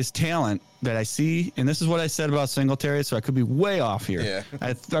his talent that I see, and this is what I said about Singletary, so I could be way off here. Yeah.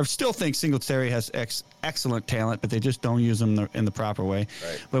 I still think Singletary has excellent talent, but they just don't use him in the proper way.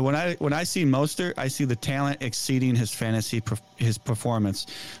 Right. But when I see Mostert, I see the talent exceeding his his performance.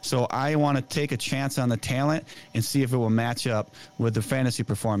 So I want to take a chance on the talent and see if it will match up with the fantasy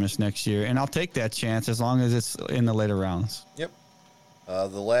performance next year, and I'll take that chance as long as it's in the later rounds. Yep. The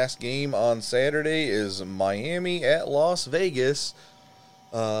last game on Saturday is Miami at Las Vegas.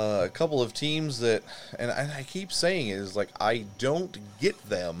 A couple of teams that, and I keep saying it, is like I don't get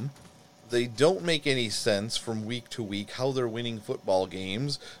them. They don't make any sense from week to week how they're winning football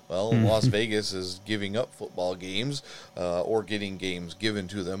games. Well, Las Vegas is giving up football games or getting games given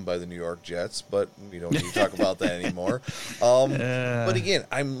to them by the New York Jets, but we don't need to talk about that anymore. But again,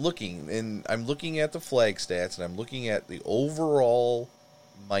 I'm looking at the flag stats, and I'm looking at the overall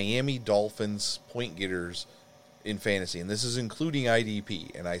Miami Dolphins point getters in fantasy, and this is including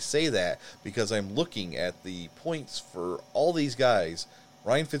IDP. And I say that because I'm looking at the points for all these guys.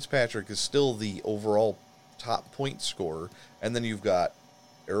 Ryan Fitzpatrick is still the overall top point scorer, and then you've got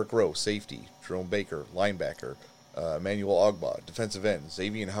Eric Rowe, safety, Jerome Baker, linebacker, Emmanuel Ogbah, defensive end,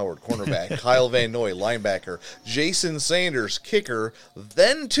 Xavier Howard, cornerback, Kyle Van Noy, linebacker, Jason Sanders, kicker,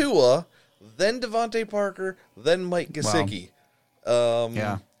 then Tua, then Devontae Parker, then Mike Gesicki. Wow.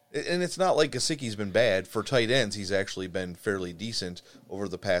 Yeah. And it's not like Gesicki's been bad. For tight ends, he's actually been fairly decent over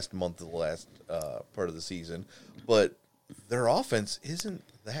the past month of the last part of the season. But their offense isn't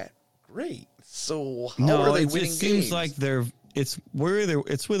that great. So how are they winning games? It seems like it's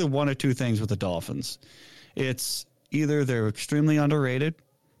with one or two things with the Dolphins. It's either they're extremely underrated,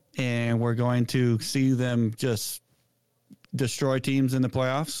 and we're going to see them just destroy teams in the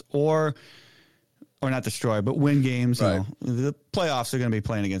playoffs, or not destroy, but win games. Right. You know, the playoffs are going to be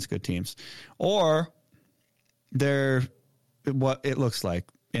playing against good teams, or they're what it looks like,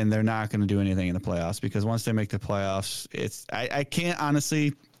 and they're not going to do anything in the playoffs, because once they make the playoffs, I can't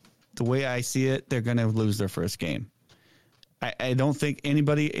honestly, the way I see it, they're going to lose their first game. I don't think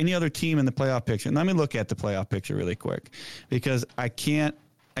any other team in the playoff picture. And let me look at the playoff picture really quick, because I can't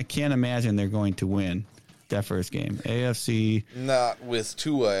imagine they're going to win that first game. AFC. Not with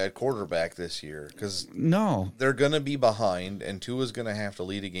Tua at quarterback this year, because no, they're going to be behind, and Tua's going to have to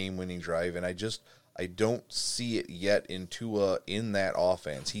lead a game-winning drive, and I don't see it yet in Tua in that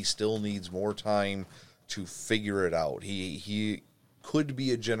offense. He still needs more time to figure it out. He could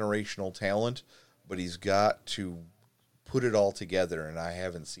be a generational talent, but he's got to put it all together, and I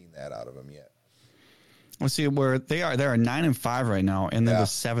haven't seen that out of him yet. Let's see where they are. They're 9-5 right now, and they're the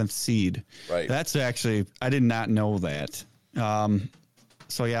 7th seed. Right. That's actually, I did not know that.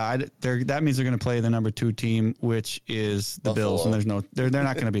 So yeah, that means they're going to play the number 2 team, which is the Bills, and they're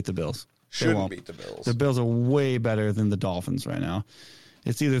not going to beat the Bills. Shouldn't beat the Bills. The Bills are way better than the Dolphins right now.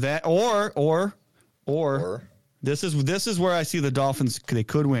 It's either that or this is where I see the Dolphins. They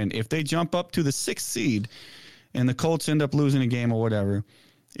could win if they jump up to the 6th seed, and the Colts end up losing a game or whatever.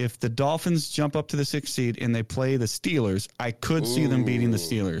 If the Dolphins jump up to the 6th seed and they play the Steelers, I could see them beating the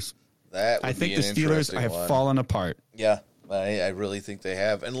Steelers. I think the Steelers have fallen apart. Yeah, I really think they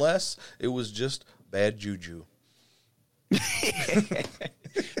have, unless it was just bad juju.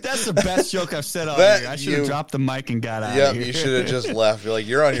 That's the best joke I've said all year. I should have dropped the mic and got out of here. You should have just left. You're like,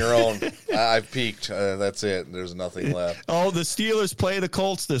 you're on your own. I've peaked. That's it. There's nothing left. Oh, the Steelers play the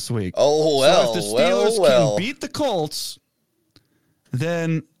Colts this week. Oh, well. So if the Steelers can beat the Colts,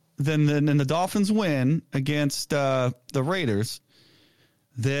 then the Dolphins win against the Raiders.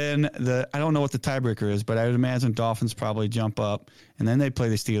 Then I don't know what the tiebreaker is, but I would imagine Dolphins probably jump up, and then they play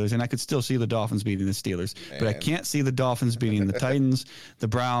the Steelers, and I could still see the Dolphins beating the Steelers. Man. But I can't see the Dolphins beating the Titans, the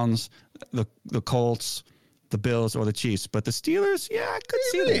Browns, the Colts, the Bills, or the Chiefs. But the Steelers, yeah, I could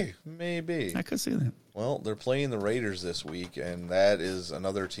see that. Maybe. I could see that. Well, they're playing the Raiders this week, and that is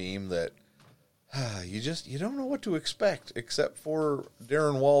another team that you don't know what to expect, except for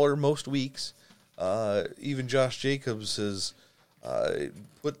Darren Waller most weeks. Even Josh Jacobs has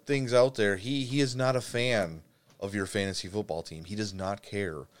put things out there. He is not a fan of your fantasy football team. He does not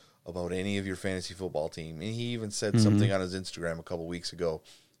care about any of your fantasy football team. And he even said something on his Instagram a couple weeks ago.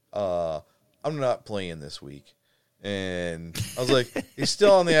 I'm not playing this week. And I was like, he's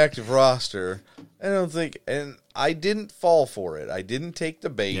still on the active roster. And I didn't fall for it. I didn't take the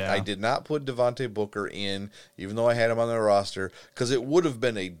bait. Yeah. I did not put Devontae Booker in, even though I had him on the roster, because it would have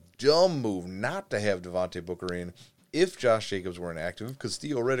been a dumb move not to have Devontae Booker in if Josh Jacobs were inactive, because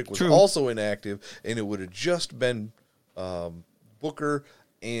Theo Riddick was also inactive, and it would have just been Booker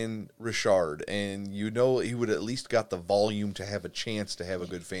and Richard, and he would at least got the volume to have a chance to have a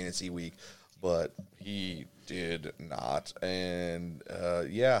good fantasy week. but he did not. And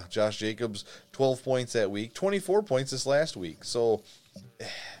yeah, Josh Jacobs, 12 points that week, 24 points this last week. So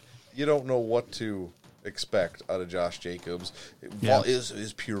you don't know what to expect out of Josh Jacobs.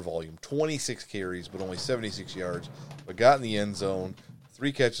 Is pure volume. 26 carries, but only 76 yards. But got in the end zone,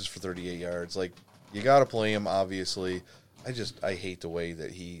 3 catches for 38 yards. Like, you got to play him, obviously. I hate the way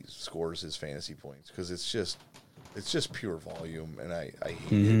that he scores his fantasy points because it's just pure volume, and I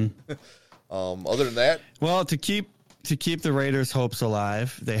hate it. Other than that, well, to keep the Raiders' hopes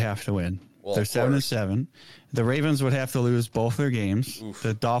alive, they have to win. Well, they're 7-7. The Ravens would have to lose both their games. Oof.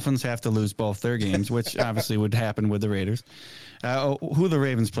 The Dolphins have to lose both their games, which obviously would happen with the Raiders. Who the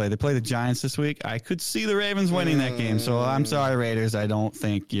Ravens play? They play the Giants this week. I could see the Ravens winning that game. So I'm sorry, Raiders. I don't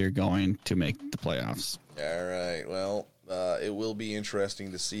think you're going to make the playoffs. All right. Well, it will be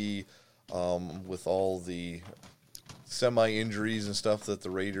interesting to see with all the semi-injuries and stuff that the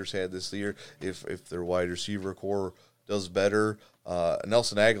Raiders had this year, if their wide receiver core does better.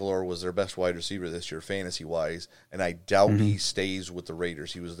 Nelson Aguilar was their best wide receiver this year, fantasy-wise, and I doubt he stays with the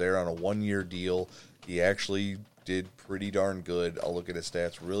Raiders. He was there on a 1-year deal. He actually did pretty darn good. I'll look at his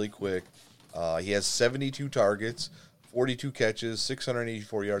stats really quick. He has 72 targets, 42 catches,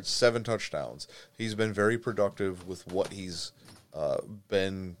 684 yards, 7 touchdowns. He's been very productive with what he's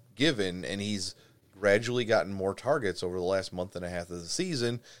been given, and he's gradually gotten more targets over the last month and a half of the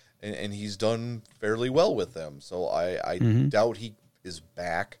season, and he's done fairly well with them. So I doubt he is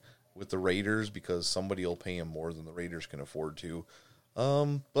back with the Raiders because somebody will pay him more than the Raiders can afford to.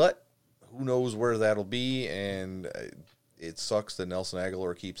 But who knows where that'll be, and it sucks that Nelson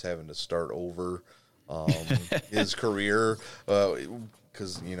Aguilar keeps having to start over his career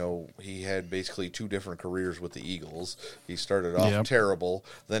because, he had basically 2 different careers with the Eagles. He started off terrible,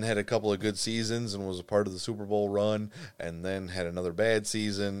 then had a couple of good seasons and was a part of the Super Bowl run, and then had another bad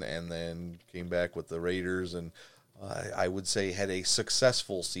season, and then came back with the Raiders, and I would say had a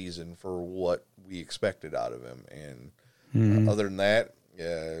successful season for what we expected out of him. And other than that,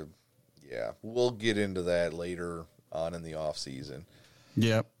 yeah, we'll get into that later on in the offseason.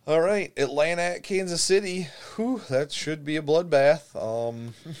 Yep. All right, Atlanta at Kansas City. Whew, that should be a bloodbath.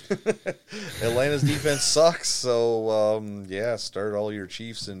 Atlanta's defense sucks, so start all your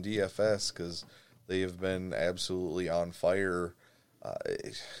Chiefs in DFS because they have been absolutely on fire.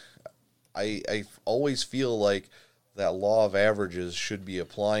 I always feel like that law of averages should be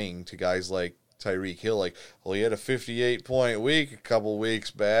applying to guys like Tyreek Hill. Like, well, he had a 58-point week a couple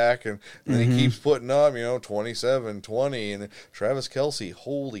weeks back, and then he keeps putting up, 27, 20. And Travis Kelce,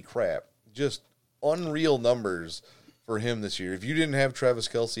 holy crap, just unreal numbers for him this year. If you didn't have Travis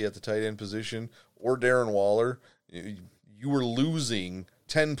Kelce at the tight end position or Darren Waller, you were losing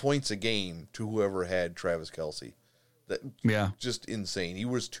 10 points a game to whoever had Travis Kelce. Just insane. He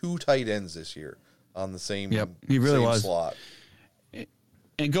was 2 tight ends this year on the same, he really same was. slot.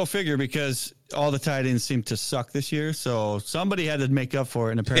 And go figure, because all the tight ends seem to suck this year. So somebody had to make up for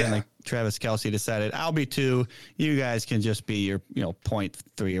it. And apparently Travis Kelce decided, I'll be 2. You guys can just be your,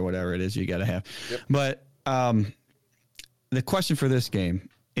 0.3 or whatever it is you got to have. Yep. But the question for this game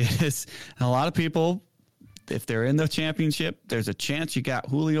is, a lot of people, if they're in the championship, there's a chance you got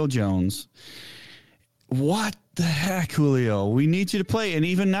Julio Jones. What the heck, Julio? We need you to play. And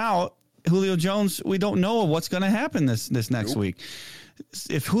even now, Julio Jones, we don't know what's going to happen this next week.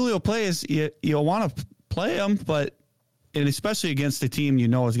 If Julio plays, you'll want to play him, and especially against a team is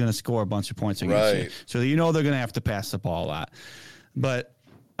going to score a bunch of points against you. So they're going to have to pass the ball a lot. But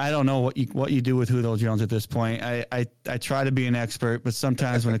I don't know what you do with Julio Jones at this point. I try to be an expert, but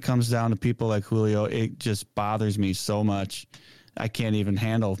sometimes when it comes down to people like Julio, it just bothers me so much. I can't even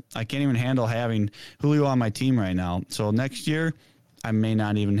handle having Julio on my team right now. So next year, I may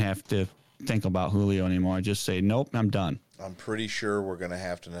not even have to think about Julio anymore. I just say, nope, I'm done. I'm pretty sure we're going to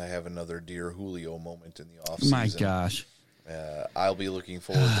have another Dear Julio moment in the offseason. My gosh. I'll be looking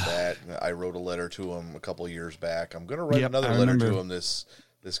forward to that. I wrote a letter to him a couple of years back. I'm going to write another letter to him this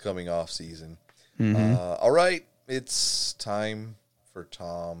coming offseason. All right, it's time for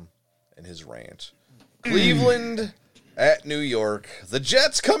Tom and his rant. Cleveland at New York. The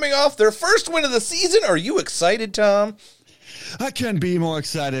Jets coming off their first win of the season. Are you excited, Tom? I can't be more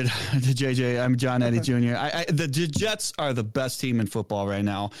excited. JJ, I'm John Eddie Jr. The Jets are the best team in football right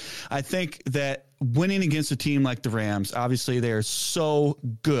now. I think that winning against a team like the Rams, obviously they are so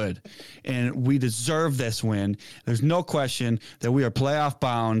good, and we deserve this win. There's no question that we are playoff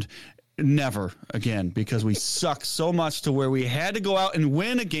bound. Never again, because we suck so much to where we had to go out and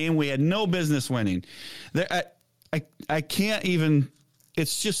win a game we had no business winning. I can't even.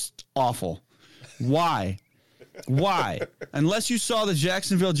 It's just awful. Why? Why? Unless you saw the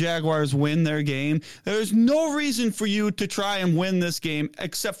Jacksonville Jaguars win their game, there's no reason for you to try and win this game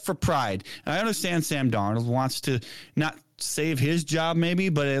except for pride. And I understand Sam Darnold wants to not save his job maybe,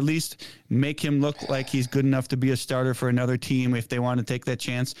 but at least make him look like he's good enough to be a starter for another team if they want to take that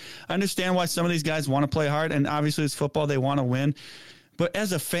chance. I understand why some of these guys want to play hard, and obviously it's football, they want to win. But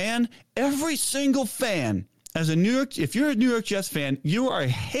as a fan, every single fan, if you're a New York Jets fan, you are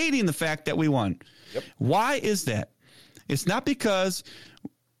hating the fact that we won. Yep. Why is that? It's not because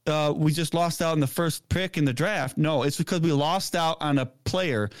we just lost out in the first pick in the draft. No, it's because we lost out on a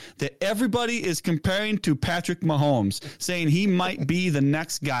player that everybody is comparing to Patrick Mahomes, saying he might be the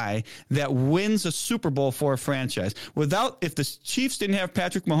next guy that wins a Super Bowl for a franchise. If the Chiefs didn't have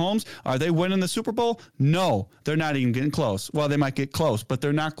Patrick Mahomes, are they winning the Super Bowl? No, they're not even getting close. Well, they might get close, but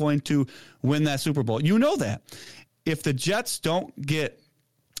they're not going to win that Super Bowl. You know that. If the Jets don't get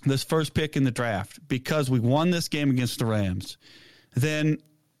this first pick in the draft because we won this game against the Rams, then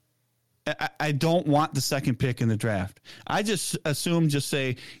I don't want the second pick in the draft. I just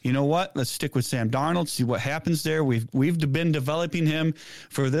say, you know what? Let's stick with Sam Darnold, see what happens there. We've been developing him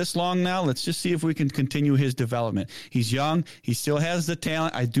for this long now. Let's just see if we can continue his development. He's young. He still has the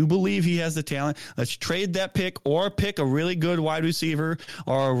talent. I do believe he has the talent. Let's trade that pick or pick a really good wide receiver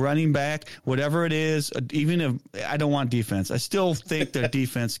or a running back, whatever it is. Even if I don't want defense, I still think their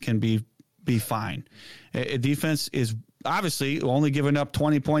defense can be fine. Defense is obviously only giving up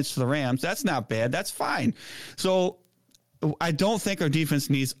 20 points to the Rams. That's not bad. That's fine. So I don't think our defense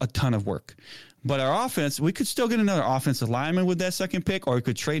needs a ton of work. But our offense, we could still get another offensive lineman with that second pick, or we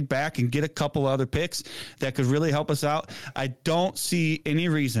could trade back and get a couple other picks that could really help us out. I don't see any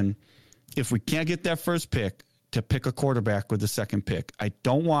reason, if we can't get that first pick, to pick a quarterback with the second pick. I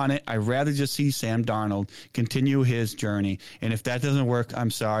don't want it. I'd rather just see Sam Darnold continue his journey. And if that doesn't work, I'm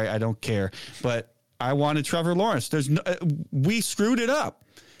sorry. I don't care. But I wanted Trevor Lawrence. We screwed it up.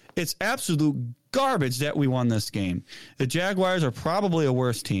 It's absolute garbage that we won this game. The Jaguars are probably a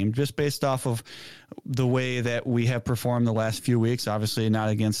worse team just based off of the way that we have performed the last few weeks. Obviously not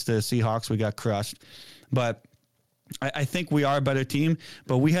against the Seahawks. We got crushed. But I think we are a better team,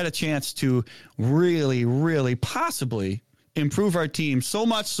 but we had a chance to really, really possibly improve our team so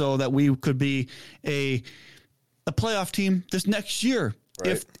much so that we could be a playoff team this next year.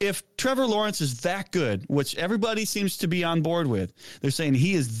 Right. If Trevor Lawrence is that good, which everybody seems to be on board with, they're saying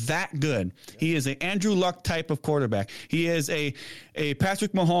he is that good. He is an Andrew Luck type of quarterback. He is a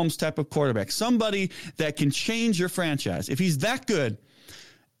Patrick Mahomes type of quarterback. Somebody that can change your franchise. If he's that good,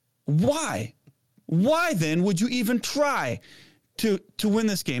 why? Why then would you even try to win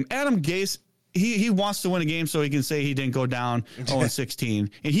this game? Adam Gase, he wants to win a game so he can say he didn't go down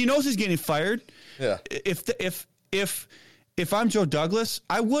 0-16, and he knows he's getting fired. Yeah. If I'm Joe Douglas,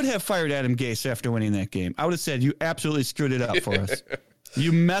 I would have fired Adam Gase after winning that game. I would have said, you absolutely screwed it up for us.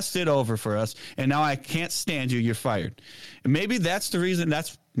 You messed it over for us, and now I can't stand you. You're fired. And maybe that's the reason.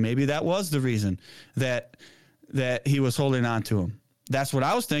 Maybe that was the reason that he was holding on to him. That's what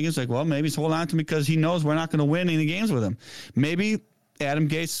I was thinking. It's like, well, maybe he's holding on to him because he knows we're not going to win any games with him. Maybe Adam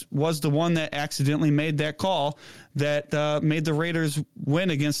Gase was the one that accidentally made that call that made the Raiders win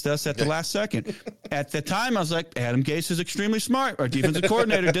against us at the last second. At the time, I was like, Adam Gase is extremely smart. Our defensive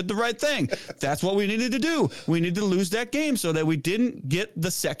coordinator did the right thing. That's what we needed to do. We needed to lose that game so that we didn't get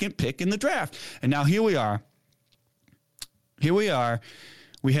the second pick in the draft. And now here we are.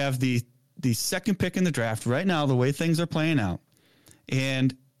 We have the second pick in the draft right now, the way things are playing out.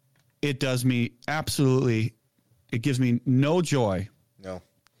 And it does me absolutely, it gives me no joy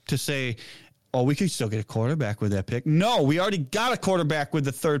to say, oh, we could still get a quarterback with that pick. No, we already got a quarterback with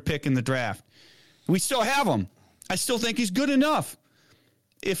the third pick in the draft. We still have him. I still think he's good enough.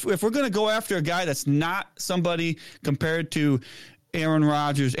 If we're going to go after a guy that's not somebody compared to Aaron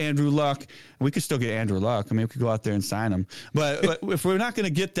Rodgers, Andrew Luck, we could still get Andrew Luck. I mean, we could go out there and sign him. But if we're not going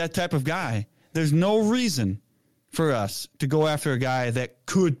to get that type of guy, there's no reason for us to go after a guy that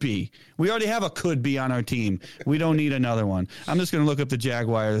could be. We already have a could be on our team. We don't need another one. I'm just going to look up the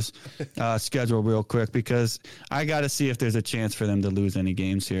Jaguars' schedule real quick because I got to see if there's a chance for them to lose any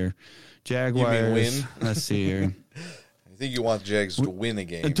games here. Jaguars. You mean win? Let's see here. I think you want the Jags to win a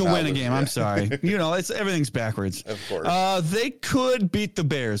game. To win a game. I'm sorry. Everything's backwards. Of course. They could beat the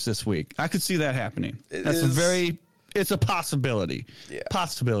Bears this week. I could see that happening. It's a possibility. Yeah.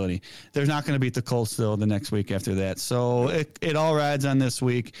 Possibility. They're not going to beat the Colts, though, the next week after that. So it all rides on this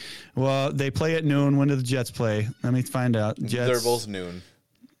week. Well, they play at noon. When do the Jets play? Let me find out. Jets. They're both noon.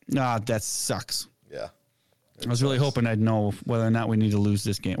 That sucks. Yeah. I was really hoping I'd know whether or not we need to lose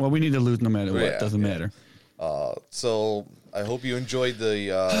this game. Well, we need to lose no matter what. It doesn't matter. So I hope you enjoyed the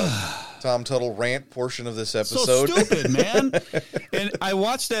Tom Tuttle rant portion of this So episode. stupid, man. And I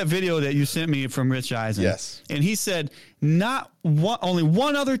watched that video that you sent me from Rich Eisen. Yes. And he said only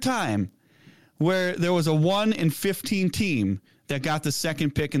one other time where there was a 1 in 15 team that got the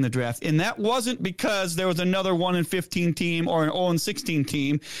second pick in the draft. And that wasn't because there was another 1 in 15 team or an 0 in 16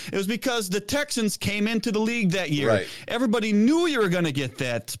 team. It was because the Texans came into the league that year. Right. Everybody knew you were going to get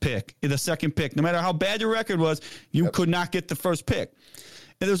that pick, the second pick. No matter how bad your record was, you could not get the first pick.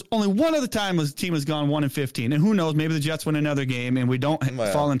 And there's only one other time a team has gone 1 in 15. And who knows, maybe the Jets win another game and we don't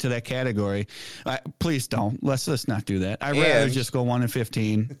fall into that category. Please don't. Let's not do that. I'd rather just go 1 in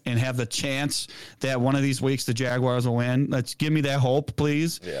 15 and have the chance that one of these weeks the Jaguars will win. Let's give me that hope,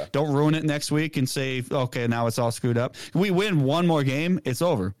 please. Yeah. Don't ruin it next week and say, okay, now it's all screwed up. If we win one more game, it's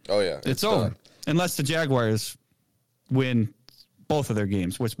over. Oh, yeah. It's over. Done. Unless the Jaguars win both of their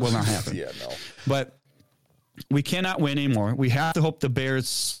games, which will not happen. Yeah, no. But we cannot win anymore. We have to hope the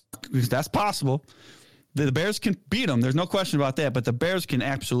Bears, because that's possible. The Bears can beat them. There's no question about that. But the Bears can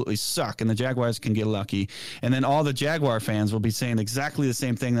absolutely suck, and the Jaguars can get lucky. And then all the Jaguar fans will be saying exactly the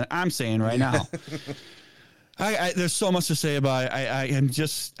same thing that I'm saying right now. There's so much to say about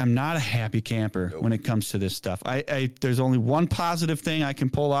it. I'm not a happy camper when it comes to this stuff. There's only one positive thing I can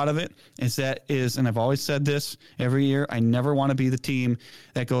pull out of it, and I've always said this every year, I never want to be the team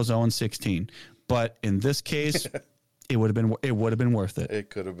that goes 0-16. But in this case, it would have been worth it. It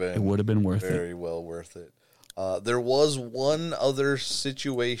could have been. It would have been worth it. Very well worth it. There was one other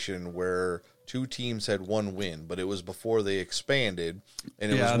situation where two teams had one win, but it was before they expanded,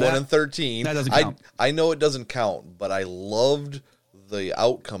 and it was 1 in 13. That doesn't count. I know it doesn't count, but I loved the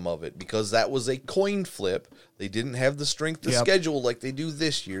outcome of it because that was a coin flip. They didn't have the strength of schedule like they do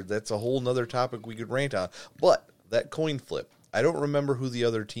this year. That's a whole nother topic we could rant on. But that coin flip, I don't remember who the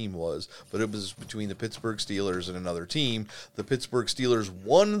other team was, but it was between the Pittsburgh Steelers and another team. The Pittsburgh Steelers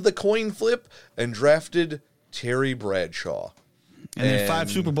won the coin flip and drafted Terry Bradshaw. And then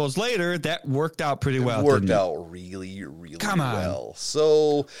 5 Super Bowls later, that worked out pretty well. It worked out really, really well.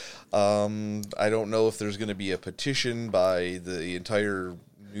 So I don't know if there's going to be a petition by the entire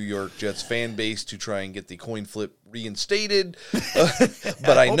New York Jets fan base to try and get the coin flip reinstated,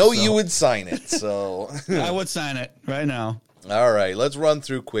 but I know you would sign it. So I would sign it right now. All right, let's run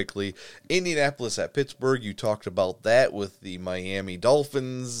through quickly. Indianapolis at Pittsburgh. You talked about that with the Miami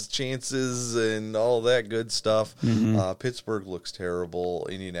Dolphins chances and all that good stuff. Mm-hmm. Pittsburgh looks terrible.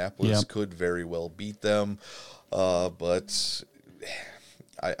 Indianapolis could very well beat them, but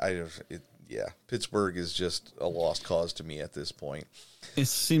Pittsburgh is just a lost cause to me at this point. It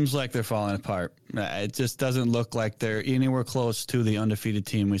seems like they're falling apart. It just doesn't look like they're anywhere close to the undefeated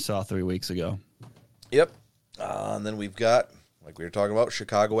team we saw 3 weeks ago. Yep. And then we've got, like we were talking about,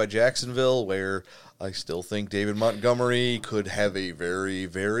 Chicago at Jacksonville, where I still think David Montgomery could have a very,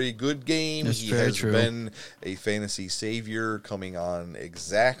 very good game. That's he has been a fantasy savior coming on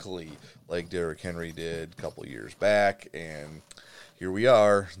exactly like Derrick Henry did a couple years back. And here we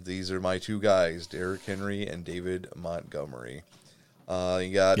are. These are my two guys, Derrick Henry and David Montgomery.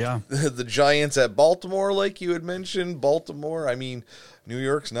 You got the Giants at Baltimore, like you had mentioned. Baltimore, I mean, New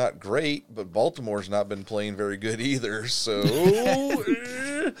York's not great, but Baltimore's not been playing very good either. So,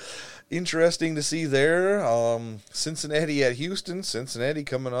 interesting to see there. Cincinnati at Houston. Cincinnati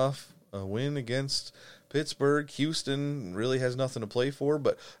coming off a win against Pittsburgh. Houston really has nothing to play for,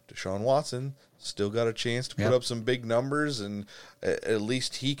 but Deshaun Watson still got a chance to put up some big numbers, and at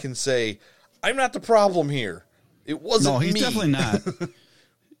least he can say, I'm not the problem here. It wasn't me. No, he's definitely not.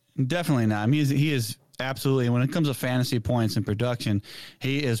 Definitely not. I mean, he is absolutely, when it comes to fantasy points and production,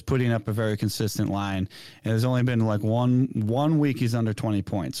 he is putting up a very consistent line. And there's only been like one week he's under 20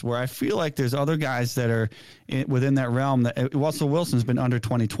 points, where I feel like there's other guys that are within that realm. That Russell Wilson's been under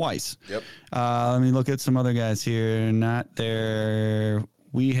 20 twice. Yep. Let me look at some other guys here. Not there.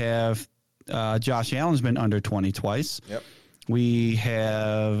 We have Josh Allen's been under 20 twice. Yep. We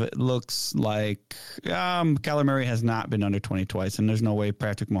have, it looks like Kyler Murray has not been under 20 twice, and there's no way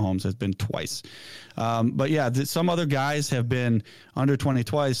Patrick Mahomes has been twice. But yeah, some other guys have been under 20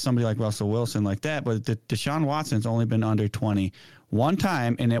 twice, somebody like Russell Wilson like that, but Deshaun Watson's only been under 20 one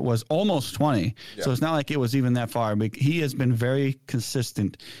time, and it was almost 20. Yeah. So it's not like it was even that far. But he has been very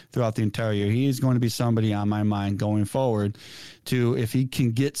consistent throughout the entire year. He is going to be somebody on my mind going forward to, if he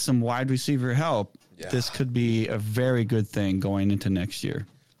can get some wide receiver help, this could be a very good thing going into next year.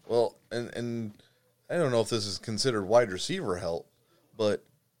 Well, and I don't know if this is considered wide receiver help, but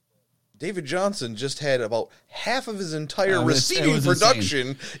David Johnson just had about half of his entire receiving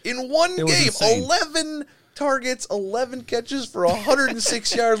production in one game. 11 targets, 11 catches for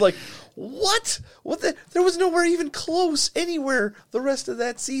 106 yards. Like, What? There was nowhere even close anywhere the rest of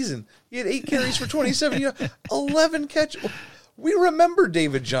that season. He had 8 carries for 27, 11 catches. We remember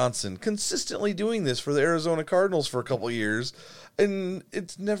David Johnson consistently doing this for the Arizona Cardinals for a couple of years, and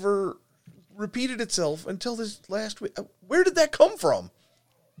it's never repeated itself until this last week. Where did that come from?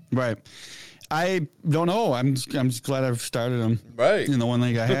 Right. I don't know. I'm just glad I've started him. Right. In the one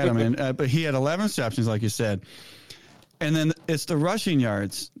league I had him in. But he had 11 receptions, like you said. And then it's the rushing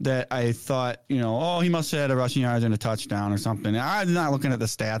yards that I thought, he must have had a rushing yards and a touchdown or something. I'm not looking at the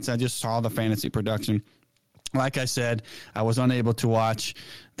stats. I just saw the fantasy production. Like I said, I was unable to watch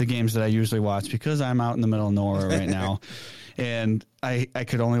the games that I usually watch because I'm out in the middle of nowhere right now. And I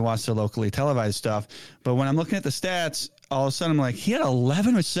could only watch the locally televised stuff. But when I'm looking at the stats, all of a sudden I'm like, he had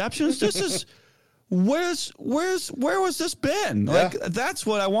 11 receptions? This is... where was this been? Yeah. Like, that's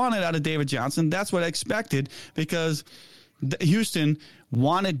what I wanted out of David Johnson. That's what I expected because Houston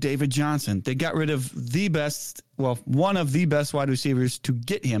wanted David Johnson. They got rid of one of the best wide receivers to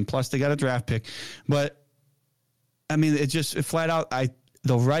get him. Plus, they got a draft pick. But, I mean, it flat out,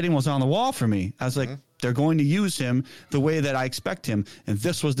 the writing was on the wall for me. I was like, they're going to use him the way that I expect him. And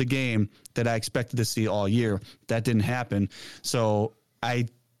this was the game that I expected to see all year. That didn't happen. So, I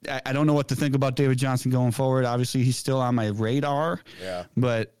don't know what to think about David Johnson going forward. Obviously, he's still on my radar. Yeah.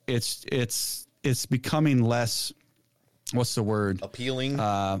 But it's becoming less, what's the word? Appealing?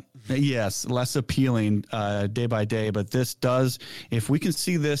 Yes, less appealing day by day. But this does, if we can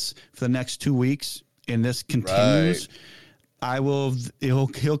see this for the next 2 weeks and this continues,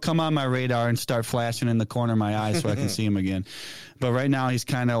 he'll come on my radar and start flashing in the corner of my eye so I can see him again. But right now he's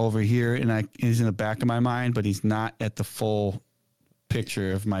kind of over here and he's in the back of my mind, but he's not at the full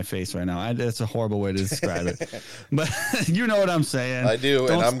picture of my face right now. That's a horrible way to describe it, but you know what I'm saying. I do,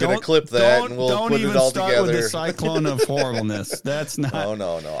 and I'm going to clip that and we'll put it all together. Don't even start with the cyclone of horribleness. That's not.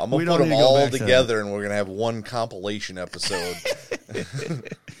 No. I'm going to put them all together, and we're going to have one compilation episode.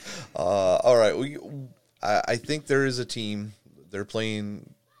 All right, I think there is a team. They're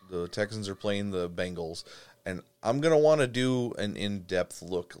playing. The Texans are playing the Bengals, and I'm going to want to do an in-depth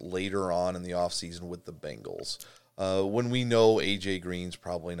look later on in the offseason with the Bengals. When we know A.J. Green's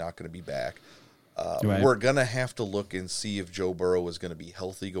probably not going to be back, right. We're going to have to look and see if Joe Burrow is going to be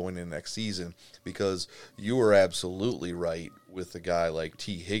healthy going into next season, because you are absolutely right with a guy like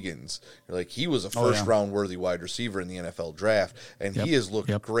T. Higgins. Like, he was a first-round worthy wide receiver in the NFL draft, and he has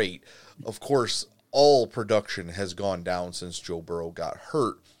looked great. Of course, all production has gone down since Joe Burrow got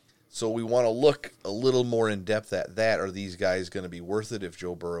hurt. So we want to look a little more in depth at that. Are these guys going to be worth it if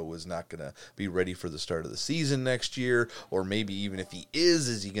Joe Burrow is not going to be ready for the start of the season next year? Or maybe even if he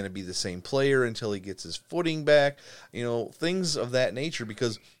is he going to be the same player until he gets his footing back? Things of that nature,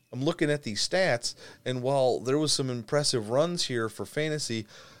 because I'm looking at these stats, and while there was some impressive runs here for fantasy,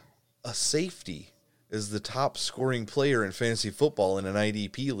 a safety is the top scoring player in fantasy football in an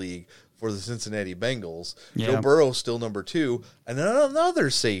IDP league for the Cincinnati Bengals. Yeah. Joe Burrow still number 2, and another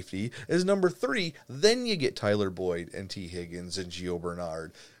safety is number 3. Then you get Tyler Boyd and T. Higgins and Gio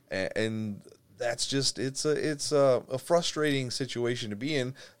Bernard, and that's just it's a frustrating situation to be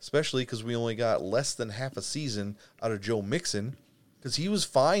in, especially because we only got less than half a season out of Joe Mixon, because he was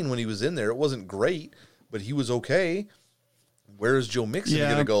fine when he was in there. It wasn't great, but he was okay. Where is Joe Mixon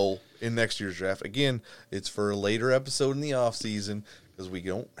going to go in next year's draft? Again, it's for a later episode in the offseason, because we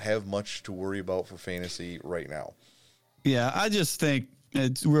don't have much to worry about for fantasy right now. Yeah, I just think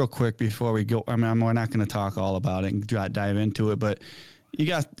it's real quick before we go. I mean, we're not going to talk all about it and dive into it, but you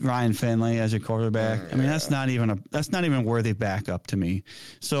got Ryan Finley as your quarterback. I mean, that's not even worthy backup to me.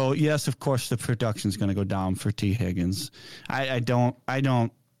 So yes, of course, the production's going to go down for T. Higgins. I don't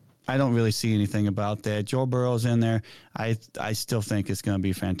really see anything about that. Joe Burrow's in there. I still think it's going to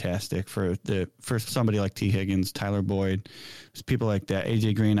be fantastic for somebody like T. Higgins, Tyler Boyd, people like that.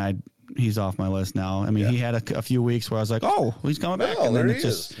 A.J. Green, he's off my list now. I mean, he had a few weeks where I was like, oh, he's coming back. Oh, and then there it he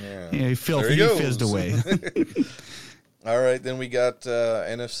just, is. He fizzed away. All right, then we got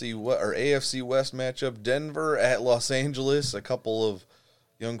AFC West matchup, Denver at Los Angeles. A couple of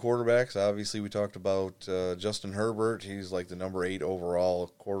young quarterbacks. Obviously, we talked about Justin Herbert. He's like the number 8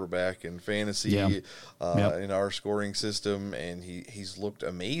 overall quarterback in fantasy in our scoring system, and he's looked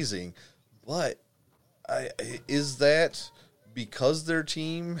amazing. But is that because their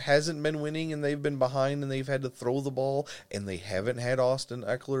team hasn't been winning and they've been behind and they've had to throw the ball and they haven't had Austin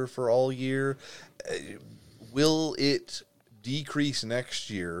Eckler for all year? Will it decrease next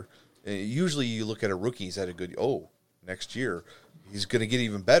year? Usually you look at a rookie, he's had a good, next year he's going to get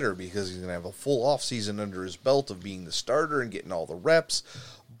even better because he's going to have a full offseason under his belt of being the starter and getting all the reps.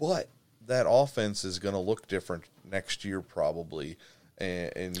 But that offense is going to look different next year probably.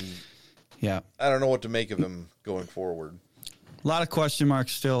 And Yeah. I don't know what to make of him going forward. A lot of question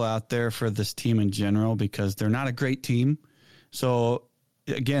marks still out there for this team in general because they're not a great team. So,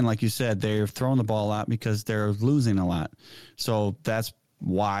 again, like you said, they're throwing the ball a lot because they're losing a lot. So that's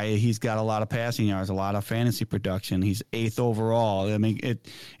why he's got a lot of passing yards, a lot of fantasy production. He's 8th overall. I mean,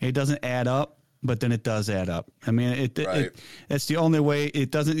 it doesn't add up, but then it does add up. I mean, it's the only way. It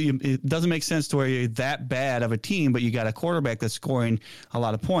doesn't make sense to where you're that bad of a team, but you got a quarterback that's scoring a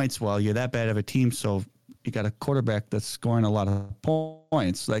lot of points. Well, you're that bad of a team, so you got a quarterback that's scoring a lot of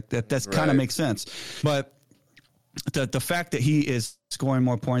points. Like that's kind of makes sense. But the fact that he is scoring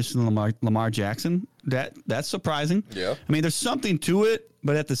more points than Lamar Jackson, that's surprising. Yeah. I mean, there's something to it,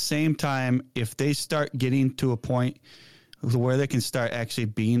 but at the same time, if they start getting to a point where they can start actually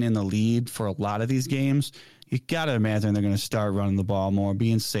being in the lead for a lot of these games, you got to imagine they're going to start running the ball more,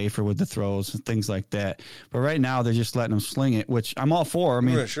 being safer with the throws and things like that. But right now, they're just letting them sling it, which I'm all for. I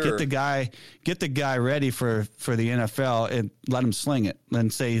mean, get the guy ready for the NFL and let him sling it.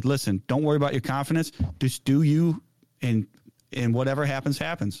 And say, listen, don't worry about your confidence. Just do you, and whatever happens,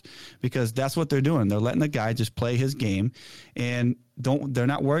 happens. Because that's what they're doing. They're letting the guy just play his game, and they're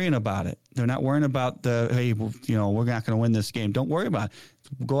not worrying about it. They're not worrying about hey, we're not going to win this game. Don't worry about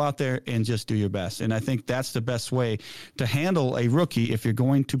it. Go out there and just do your best. And I think that's the best way to handle a rookie if you're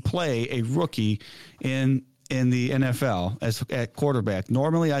going to play a rookie in the NFL at quarterback.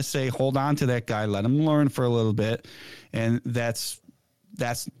 Normally I say hold on to that guy, let him learn for a little bit, and I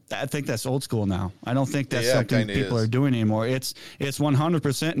think that's old school now. I don't think that's something people are doing anymore. It's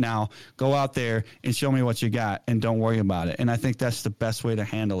 100% now. Go out there and show me what you got, and don't worry about it. And I think that's the best way to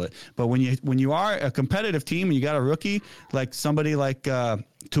handle it. But when you are a competitive team and you got a rookie like somebody like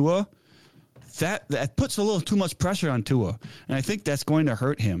Tua, that puts a little too much pressure on Tua, and I think that's going to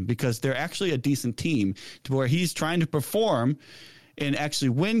hurt him because they're actually a decent team to where he's trying to perform and actually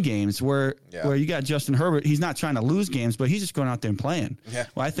win games where you got Justin Herbert. He's not trying to lose games, but he's just going out there and playing. Yeah.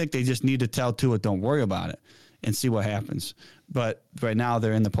 Well, I think they just need to tell Tua, don't worry about it, and see what happens. But right now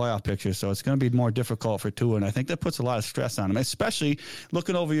they're in the playoff picture, so it's going to be more difficult for Tua, and I think that puts a lot of stress on him, especially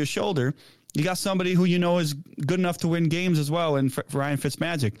looking over your shoulder. You got somebody who you know is good enough to win games as well, and Ryan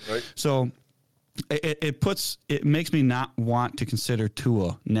Fitzmagic. Right. So it makes me not want to consider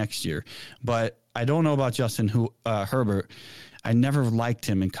Tua next year. But I don't know about Justin Herbert. I never liked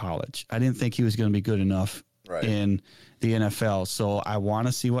him in college. I didn't think he was going to be good enough in the NFL. So I want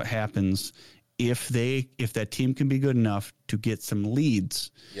to see what happens if that team can be good enough to get some leads.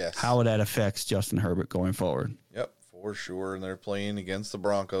 Yes. How that affects Justin Herbert going forward. Yep, for sure. And they're playing against the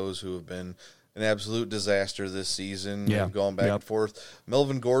Broncos, who have been an absolute disaster this season. Yeah. They've gone back and forth.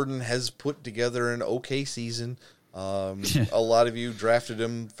 Melvin Gordon has put together an okay season. A lot of you drafted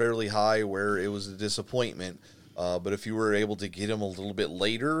him fairly high, where it was a disappointment. But if you were able to get him a little bit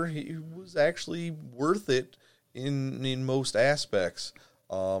later, he was actually worth it in most aspects.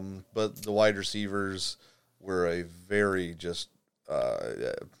 But the wide receivers were a very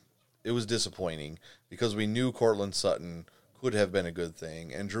it was disappointing because we knew Cortland Sutton could have been a good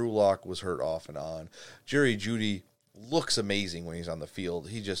thing, and Drew Lock was hurt off and on. Jerry Jeudy looks amazing when he's on the field.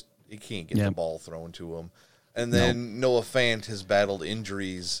 He can't get the ball thrown to him. And then Noah Fant has battled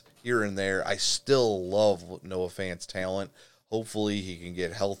injuries here and there. I still love Noah Fant's talent. Hopefully he can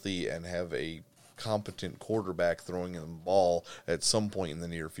get healthy and have a competent quarterback throwing him the ball at some point in the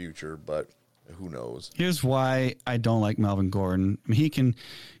near future, but who knows? Here's why I don't like Melvin Gordon. I mean, he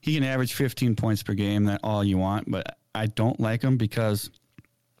can average 15 points per game, that's all you want, but I don't like him because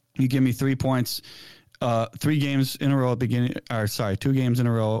you give me 3 points 3 games in a row 2 games in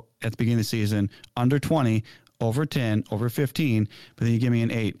a row at the beginning of the season, under 20, over 10, over 15, but then you give me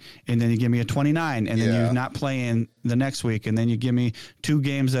an 8, and then you give me a 29, and then you're not playing the next week, and then you give me 2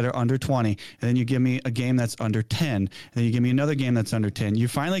 games that are under 20, and then you give me a game that's under 10, and then you give me another game that's under 10. You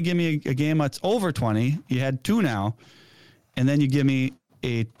finally give me a game that's over 20. You had 2 now, and then you give me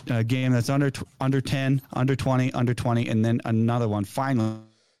a game that's under 10, under 20, under 20, and then another one finally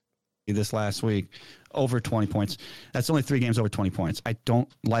this last week over 20 points. That's only 3 games over 20 points. I don't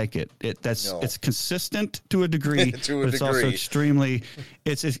like it. It's consistent to a degree, but it's also extremely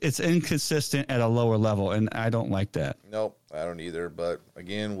it's inconsistent at a lower level, and I don't like that. Nope, I don't either. But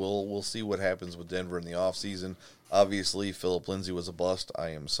again, we'll see what happens with Denver in the offseason. Obviously, Philip Lindsay was a bust. I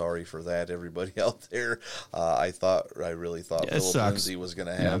am sorry for that, everybody out there. I really thought Philip Lindsay was going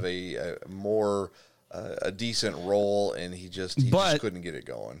to have a decent role, and he just couldn't get it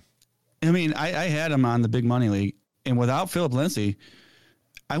going. I mean, I had him on the big money league, and without Philip Lindsay,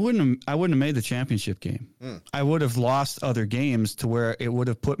 I wouldn't have made the championship game. I would have lost other games to where it would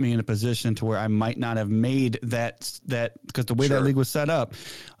have put me in a position to where I might not have made that because the way that league was set up,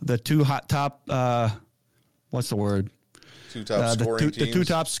 the two top what's the word? Two top scoring teams. The two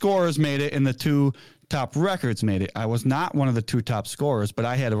top scorers made it, and the two top records made it. I was not one of the two top scorers, but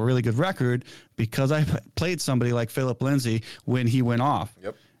I had a really good record because I played somebody like Philip Lindsay when he went off.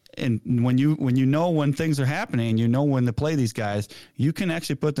 Yep. And when you know when things are happening, you know when to play these guys, you can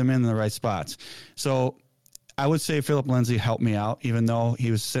actually put them in the right spots. So I would say Philip Lindsay helped me out, even though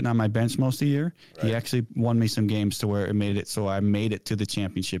he was sitting on my bench most of the year. Right. He actually won me some games to where it made it so I made it to the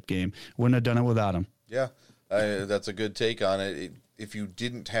championship game. Wouldn't have done it without him. Yeah, that's a good take on it. If you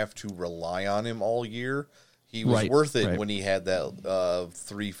didn't have to rely on him all year, he was worth it when he had that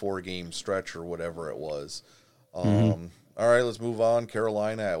 3-4 game stretch or whatever it was. All right, let's move on.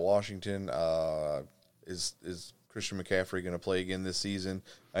 Carolina at Washington. Is Christian McCaffrey going to play again this season?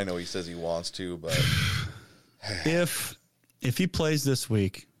 I know he says he wants to, but if he plays this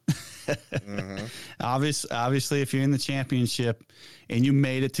week, obviously, if you're in the championship and you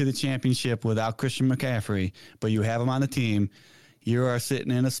made it to the championship without Christian McCaffrey, but you have him on the team, you are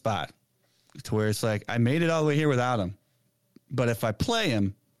sitting in a spot to where it's like, I made it all the way here without him, but if I play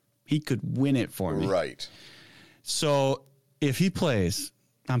him, he could win it for me. Right. So if he plays,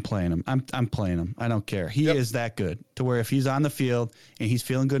 I'm playing him. I'm playing him. I don't care. He is that good to where if he's on the field and he's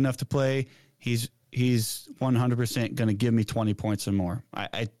feeling good enough to play, he's 100% going to give me 20 points or more.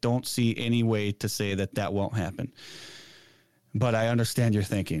 I don't see any way to say that won't happen. But I understand your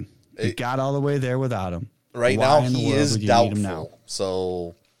thinking. You got all the way there without him. Right now, he is doubtful.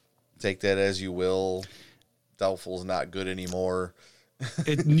 So take that as you will. Doubtful is not good anymore.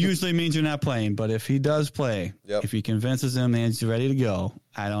 It usually means you're not playing, but if he does play, if he convinces him and he's ready to go,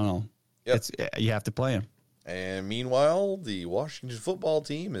 I don't know. You have to play him. And meanwhile, the Washington football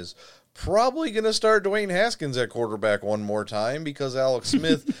team is probably going to start Dwayne Haskins at quarterback one more time because Alex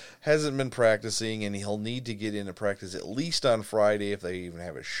Smith hasn't been practicing, and he'll need to get into practice at least on Friday if they even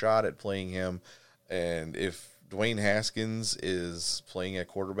have a shot at playing him. And if Dwayne Haskins is playing at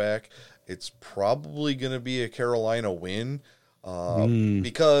quarterback, it's probably going to be a Carolina win.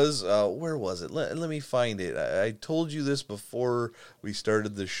 Because where was it? Let me find it. I told you this before we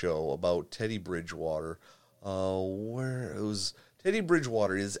started the show about Teddy Bridgewater. Where it was, Teddy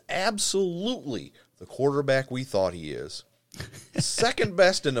Bridgewater is absolutely the quarterback we thought he is. Second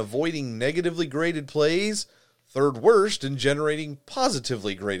best in avoiding negatively graded plays. Third worst in generating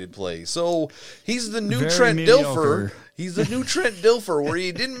positively graded plays. So he's the new Trent Dilfer. He's the new Trent Dilfer, where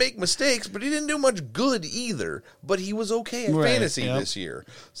he didn't make mistakes, but he didn't do much good either. But he was okay at fantasy this year.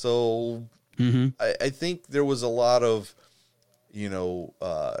 So I think there was a lot of,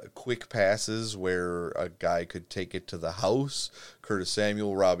 quick passes where a guy could take it to the house. Curtis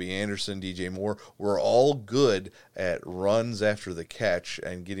Samuel, Robbie Anderson, DJ Moore were all good at runs after the catch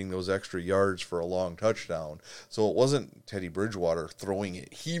and getting those extra yards for a long touchdown. So it wasn't Teddy Bridgewater throwing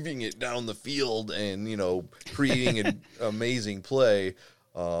it, heaving it down the field and, creating an amazing play.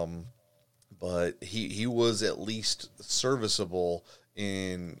 But he was at least serviceable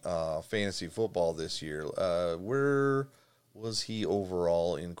in fantasy football this year. Where was he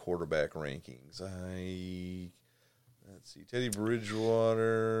overall in quarterback rankings? Let's see. Teddy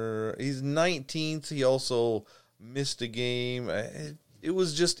Bridgewater, he's 19th. He also missed a game. It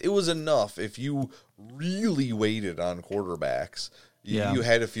was enough. If you really waited on quarterbacks, you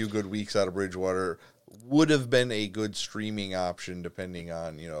had a few good weeks out of Bridgewater. Would have been a good streaming option depending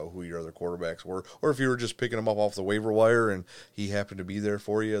on, who your other quarterbacks were. Or if you were just picking him up off the waiver wire and he happened to be there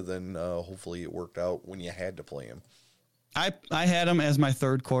for you, then hopefully it worked out when you had to play him. I had him as my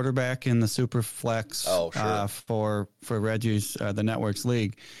third quarterback in the Super Flex for Reggie's, the Networks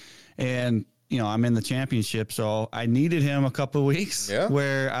League. And, I'm in the championship, so I needed him a couple of weeks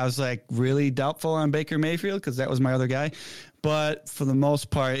where I was like really doubtful on Baker Mayfield because that was my other guy. But for the most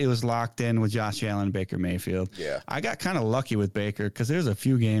part, it was locked in with Josh Allen and Baker Mayfield. Yeah. I got kind of lucky with Baker because there's a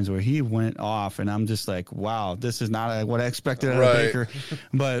few games where he went off, and I'm just like, wow, this is not what I expected out of Baker.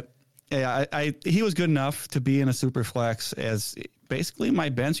 But yeah, he was good enough to be in a super flex as basically my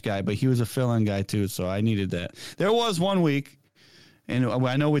bench guy, but he was a fill-in guy too, so I needed that. There was 1 week, and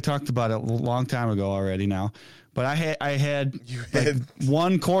I know we talked about it a long time ago already now, but I had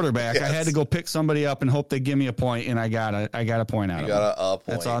one quarterback. Yes. I had to go pick somebody up and hope they give me a point, and I got a point out of it. You got a point.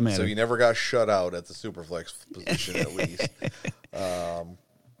 That's all that mattered. So you never got shut out at the super flex position at least.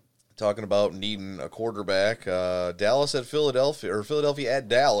 Talking about needing a quarterback, Dallas at Philadelphia, or Philadelphia at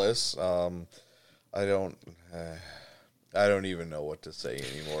Dallas. I don't even know what to say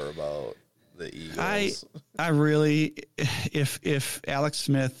anymore about the Eagles. I really, if Alex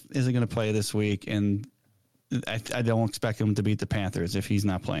Smith isn't going to play this week, and I don't expect him to beat the Panthers if he's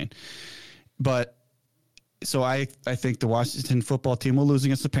not playing, but so I think the Washington football team will lose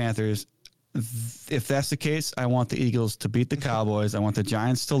against the Panthers. If that's the case, I want the Eagles to beat the Cowboys. I want the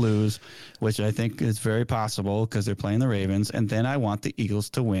Giants to lose, which I think is very possible because they're playing the Ravens. And then I want the Eagles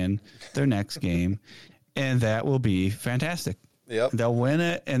to win their next game, and that will be fantastic. Yep. They'll win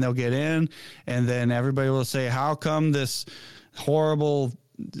it, and they'll get in, and then everybody will say, how come this horrible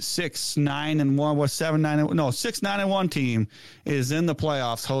 6-9-1, 7-9? No, 6-9-1 team is in the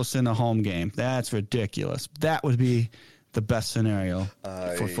playoffs hosting a home game? That's ridiculous. That would be the best scenario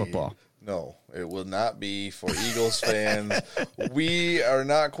for football. No, it will not be for Eagles fans. We are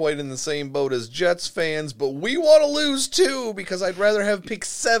not quite in the same boat as Jets fans, but we want to lose too because I'd rather have pick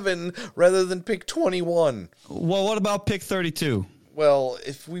 7 rather than pick 21. Well, what about pick 32? Well,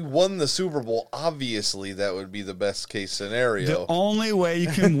 if we won the Super Bowl, obviously that would be the best case scenario. The only way you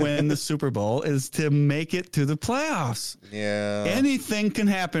can win the Super Bowl is to make it to the playoffs. Yeah. Anything can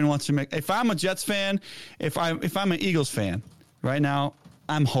happen once you make. If I'm a Jets fan, if I'm an Eagles fan, right now,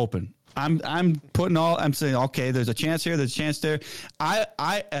 I'm hoping. I'm putting all. I'm saying, okay, there's a chance here. There's a chance there.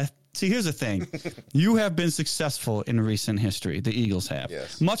 See, here's the thing. You have been successful in recent history. The Eagles have.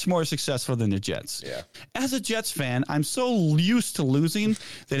 Yes. Much more successful than the Jets. Yeah. As a Jets fan, I'm so used to losing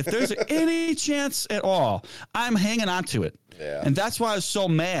that if there's any chance at all, I'm hanging on to it. Yeah. And that's why I was so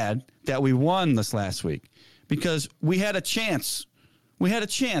mad that we won this last week, because we had a chance. We had a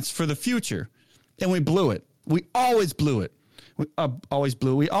chance for the future, and we blew it. We always blew it. We always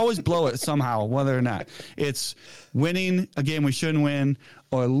blow it somehow, whether or not it's winning a game we shouldn't win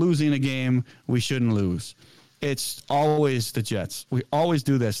or losing a game we shouldn't lose. It's always the Jets. We always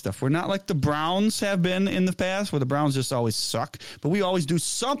do that stuff. We're not like the Browns have been in the past, where the Browns just always suck, but we always do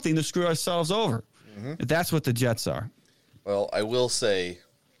something to screw ourselves over. Mm-hmm. That's what the Jets are. Well, I will say,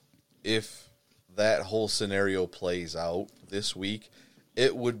 if that whole scenario plays out this week,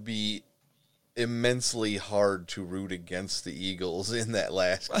 it would be immensely hard to root against the Eagles in that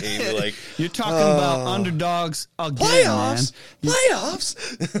last game. Like, you're talking about underdogs again, playoffs, man. Playoffs.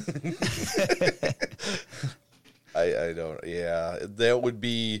 I don't. Yeah, that would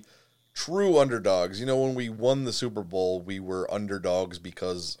be true underdogs. You know, when we won the Super Bowl, we were underdogs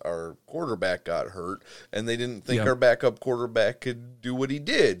because our quarterback got hurt, and they didn't think our backup quarterback could do what he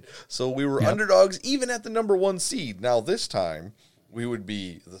did. So we were underdogs even at the number 1 seed. Now this time, we would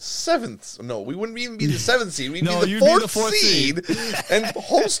be the 7th. No, we wouldn't even be the 7th seed. We'd be the 4th seed and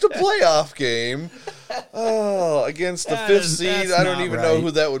host a playoff game against the 5th seed. I don't even know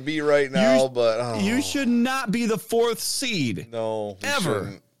who that would be right now. You should not be the 4th seed. No,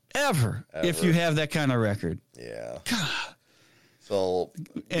 ever, if you have that kind of record. Yeah. God. So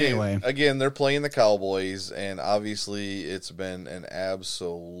anyway, again, they're playing the Cowboys, and obviously it's been an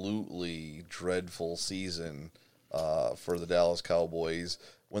absolutely dreadful season for the Dallas Cowboys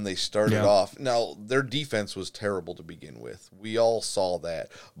when they started off. Now, their defense was terrible to begin with. We all saw that.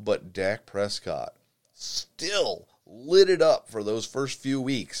 But Dak Prescott still lit it up for those first few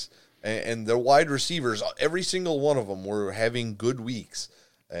weeks. And their wide receivers, every single one of them were having good weeks.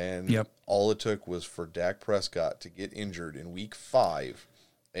 And all it took was for Dak Prescott to get injured in week 5.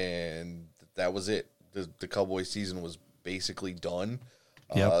 And that was it. The Cowboys season was basically done.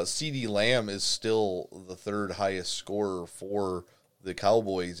 CeeDee Lamb is still the 3rd highest scorer for the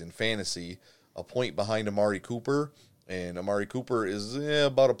Cowboys in fantasy, a point behind Amari Cooper, and Amari Cooper is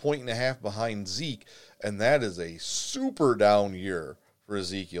about a 1.5 points behind Zeke, and that is a super down year for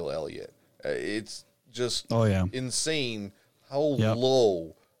Ezekiel Elliott. It's just insane how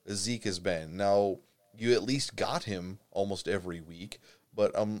low Zeke has been. Now, you at least got him almost every week,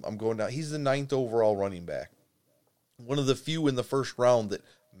 but I'm going down. He's the 9th overall running back. One of the few in the first round that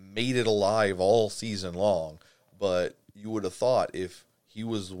made it alive all season long. But you would have thought if he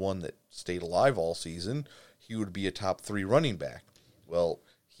was the one that stayed alive all season, he would be a top 3 running back. Well,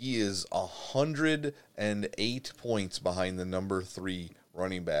 he is 108 points behind the number 3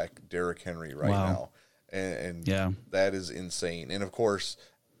 running back, Derrick Henry, right now. And that is insane. And, of course,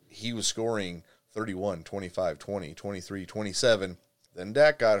 he was scoring 31, 25, 20, 23, 27. Then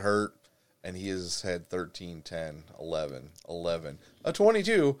Dak got hurt. And he has had 13, 10, 11, 11, a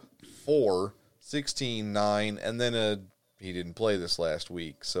 22, 4, 16, 9, and then he didn't play this last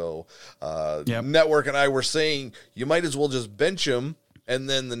week. So Network and I were saying you might as well just bench him. And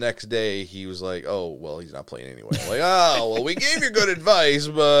then the next day he was like, oh, well, he's not playing anyway. I'm like, oh, well, we gave you good advice,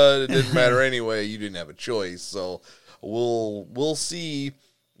 but it didn't matter anyway. You didn't have a choice. So we'll see.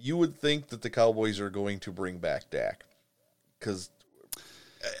 You would think that the Cowboys are going to bring back Dak because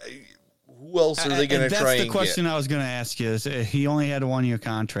who else are they going to try and get? That's the question I was going to ask you. Is he only had a 1-year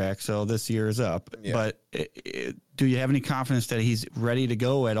contract, so this year is up. Yeah. But do you have any confidence that he's ready to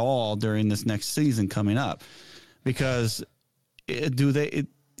go at all during this next season coming up? Because anybody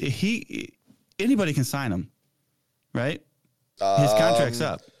can sign him, right? His contract's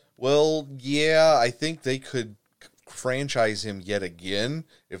up. Well, yeah, I think they could franchise him yet again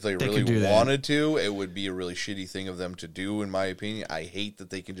if they really wanted to. It would be a really shitty thing of them to do, in my opinion. I hate that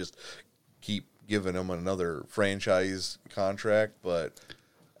they can just keep giving him another franchise contract, but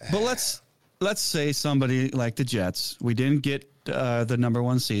let's say somebody like the Jets. We didn't get the number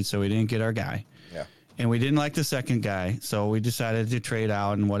 1 seed, so we didn't get our guy. Yeah. And we didn't like the second guy, so we decided to trade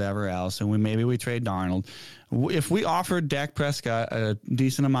out and whatever else, and maybe we trade Darnold. If we offered Dak Prescott a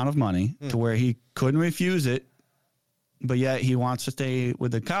decent amount of money to where he couldn't refuse it, but yet he wants to stay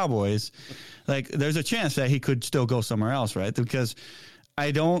with the Cowboys, like there's a chance that he could still go somewhere else, right? Because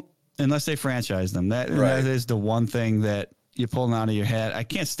unless they franchise them. That is the one thing that you're pulling out of your head. I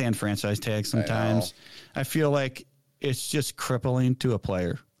can't stand franchise tags sometimes. I feel like it's just crippling to a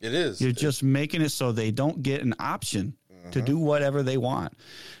player. It is. You're just making it so they don't get an option to do whatever they want.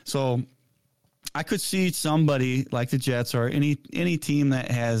 So I could see somebody like the Jets or any team that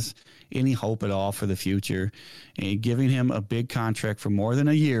has any hope at all for the future and giving him a big contract for more than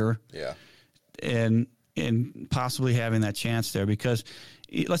a year. Yeah. And possibly having that chance there, because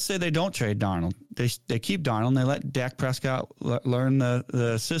let's say they don't trade Darnold. They keep Darnold and they let Dak Prescott learn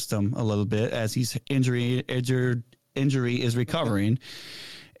the system a little bit as he's injury is recovering.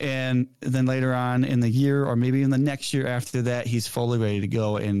 And then later on in the year, or maybe in the next year after that, he's fully ready to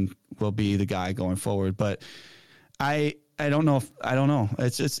go and will be the guy going forward. But I don't know. I don't know.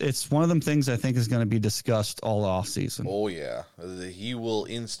 It's one of them things I think is going to be discussed all off season. Oh yeah, he will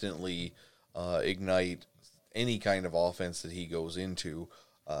instantly ignite any kind of offense that he goes into.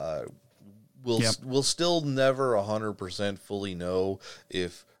 We'll still never 100% fully know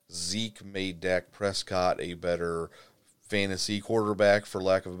if Zeke made Dak Prescott a better fantasy quarterback, for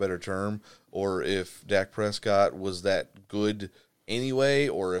lack of a better term, or if Dak Prescott was that good anyway,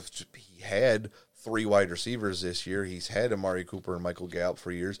 or if he had 3 wide receivers this year. He's had Amari Cooper and Michael Gallup for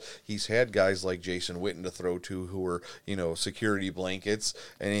years. He's had guys like Jason Witten to throw to who were, security blankets,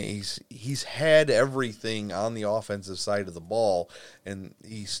 and he's had everything on the offensive side of the ball, and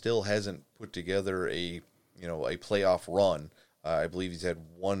he still hasn't put together a playoff run. I believe he's had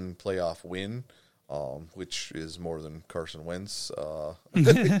 1 playoff win, which is more than Carson Wentz,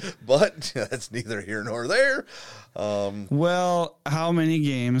 but that's neither here nor there. Well, how many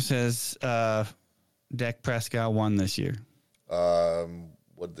games has Dak Prescott won this year?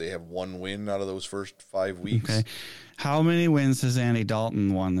 Would they have 1 win out of those first 5 weeks? Okay. How many wins has Andy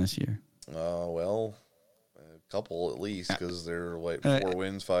Dalton won this year? Well, a couple at least, because they're 4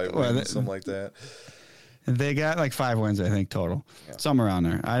 wins, 5 wins, something like that. They got 5 wins, I think, total. Yeah. Somewhere around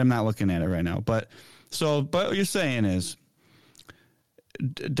there. I'm not looking at it right now. But what you're saying is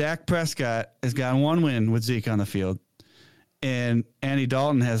Dak Prescott has gotten 1 win with Zeke on the field, and Andy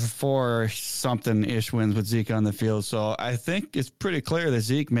Dalton has 4-something-ish wins with Zeke on the field. So I think it's pretty clear that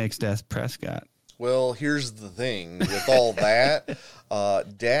Zeke makes Dak Prescott. Well, here's the thing. With all that,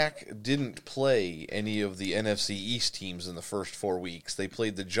 Dak didn't play any of the NFC East teams in the first 4 weeks. They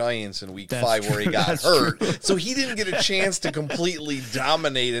played the Giants in week 5 where he got hurt. True. So he didn't get a chance to completely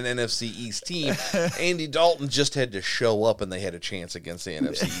dominate an NFC East team. Andy Dalton just had to show up, and they had a chance against the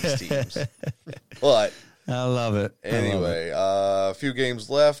NFC East teams. But I love it. Anyway, a few games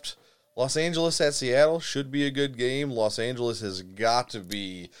left. Los Angeles at Seattle should be a good game. Los Angeles has got to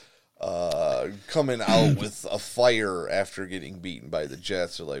be coming out with a fire after getting beaten by the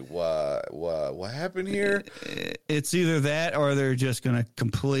Jets. They're like, what happened here? It's either that or they're just going to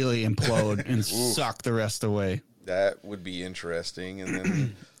completely implode and suck the rest away. That would be interesting. And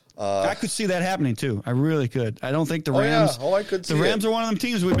then I could see that happening too. I really could. I don't think the Rams. I could see the Rams are one of them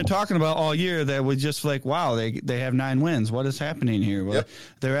teams we've been talking about all year that was just like, wow, they have 9 wins. What is happening here? Well,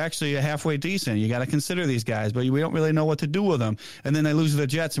 they're actually halfway decent. You got to consider these guys, but we don't really know what to do with them. And then they lose to the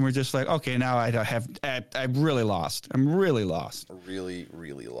Jets, and we're just like, okay, now I've really lost. I'm really lost. Really,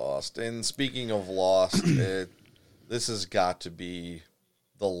 really lost. And speaking of lost, this has got to be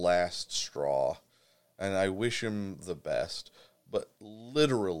the last straw, and I wish him the best. But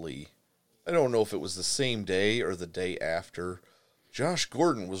literally, I don't know if it was the same day or the day after, Josh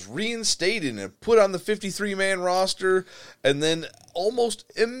Gordon was reinstated and put on the 53-man roster, and then almost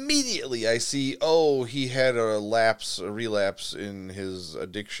immediately I see, he had a relapse in his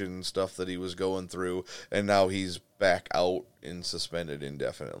addiction stuff that he was going through, and now he's back out and suspended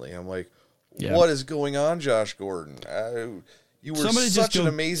indefinitely. I'm like, what is going on, Josh Gordon? You were such an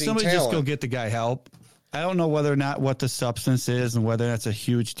amazing somebody talent. Just go get the guy help. I don't know whether or not what the substance is and whether that's a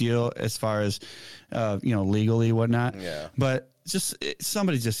huge deal as far as, legally whatnot. Yeah. But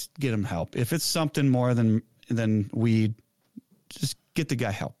somebody just get him help. If it's something more than weed, just get the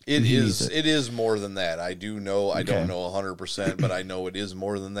guy help. It is more than that. I do know. I don't know 100%, but I know it is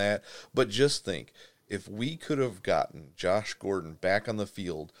more than that. But just think, if we could have gotten Josh Gordon back on the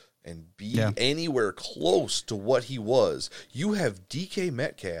field and be anywhere close to what he was, you have DK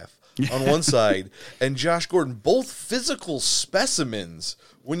Metcalf on one side and Josh Gordon, both physical specimens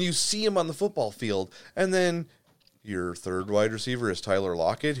when you see him on the football field. And then your third wide receiver is Tyler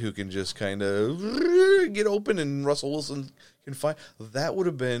Lockett, who can just kind of get open, and Russell Wilson can find. That would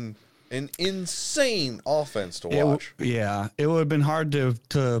have been an insane offense to watch. It would have been hard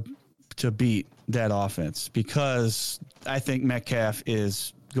to beat that offense, because I think Metcalf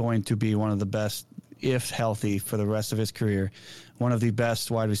is going to be one of the best, if healthy, for the rest of his career, one of the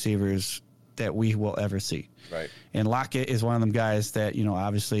best wide receivers that we will ever see. Right. And Lockett is one of them guys that,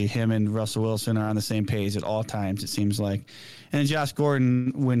 obviously him and Russell Wilson are on the same page at all times, it seems like. And Josh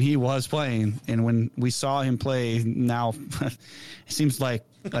Gordon, when he was playing and when we saw him play now, it seems like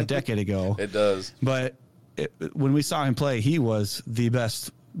a decade ago. It does. But when we saw him play, he was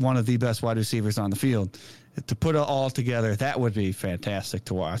one of the best wide receivers on the field. To put it all together, that would be fantastic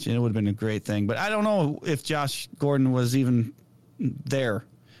to watch, and it would have been a great thing. But I don't know if Josh Gordon was even there.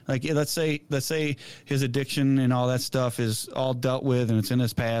 Like, let's say his addiction and all that stuff is all dealt with and it's in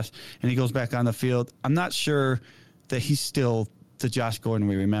his past, and he goes back on the field. I'm not sure that he's still the Josh Gordon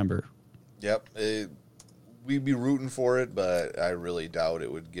we remember. Yep. We'd be rooting for it, but I really doubt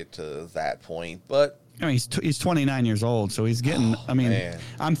it would get to that point. But I mean, he's 29 years old, so he's getting. Man.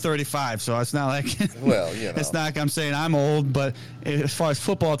 I'm 35, so it's not like. Well, it's not like I'm saying I'm old, but as far as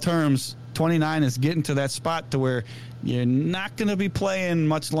football terms, 29 is getting to that spot to where you're not going to be playing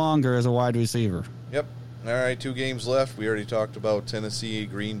much longer as a wide receiver. Yep. All right, 2 games left. We already talked about Tennessee,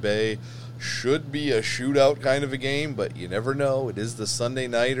 Green Bay. Should be a shootout kind of a game, but you never know. It is the Sunday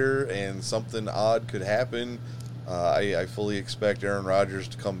nighter, and something odd could happen. I fully expect Aaron Rodgers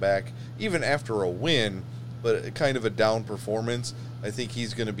to come back, even after a win, but kind of a down performance. I think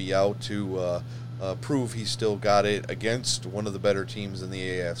he's going to be out to prove he's still got it against one of the better teams in the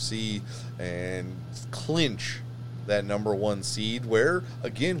AFC and clinch that number 1 seed, where,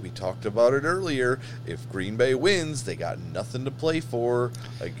 again, we talked about it earlier, if Green Bay wins, they got nothing to play for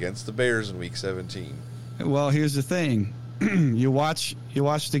against the Bears in Week 17. Well, here's the thing. You watch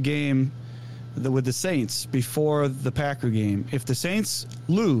the game with the Saints before the Packer game. If the Saints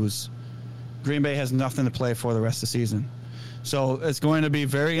lose, Green Bay has nothing to play for the rest of the season. So it's going to be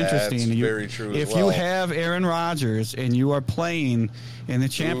very interesting. That's very true. If you have Aaron Rodgers and you are playing in the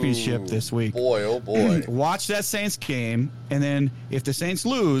championship this week, oh boy, watch that Saints game, and then if the Saints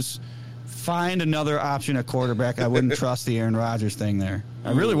lose, find another option at quarterback. I wouldn't trust the Aaron Rodgers thing there.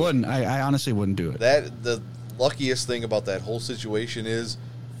 I really wouldn't. I honestly wouldn't do it. The luckiest thing about that whole situation is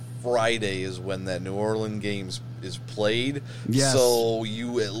Friday is when that New Orleans game is played. Yes. So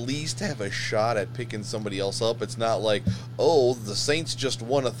you at least have a shot at picking somebody else up. It's not like, oh, the Saints just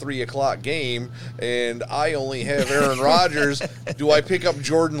won a 3:00 game and I only have Aaron Rodgers. Do I pick up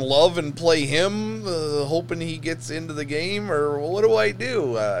Jordan Love and play him, hoping he gets into the game, or what do I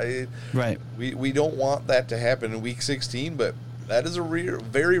do? Right. We don't want that to happen in Week 16, but that is a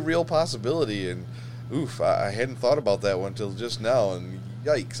very real possibility. And oof, I hadn't thought about that one until just now, and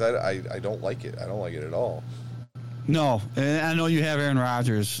yikes, I don't like it. I don't like it at all. No, and I know you have Aaron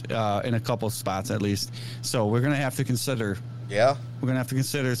Rodgers in a couple of spots at least, so we're going to have to consider. Yeah. We're going to have to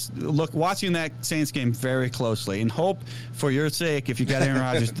consider watching that Saints game very closely and hope for your sake, if you got Aaron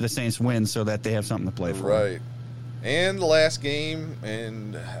Rodgers, the Saints win so that they have something to play for. Right. And the last game,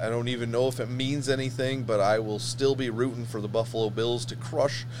 and I don't even know if it means anything, but I will still be rooting for the Buffalo Bills to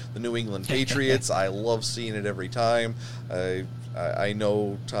crush the New England Patriots. I love seeing it every time. I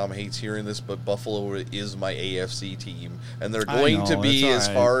know Tom hates hearing this, but Buffalo is my AFC team, and they're going to be as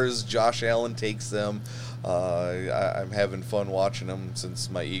far as Josh Allen takes them. I'm having fun watching them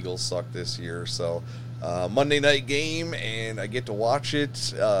since my Eagles suck this year. So Monday night game, and I get to watch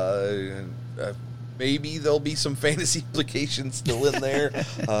it. Maybe there'll be some fantasy implications still in there.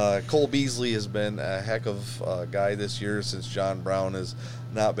 Cole Beasley has been a heck of a guy this year since John Brown has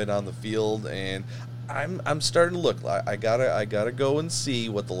not been on the field, and I'm starting to look. I gotta go and see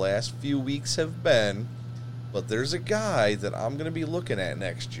what the last few weeks have been. But there's a guy that I'm gonna be looking at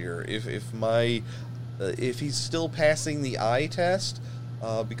next year if he's still passing the eye test,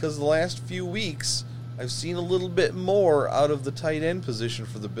 because the last few weeks I've seen a little bit more out of the tight end position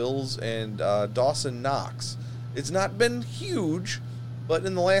for the Bills, and Dawson Knox It's not been huge, but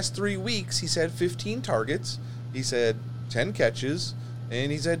in the last 3 weeks, he's had 15 targets, he's had 10 catches,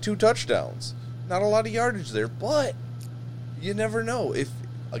 and he's had 2 touchdowns. Not a lot of yardage there, but you never know. If,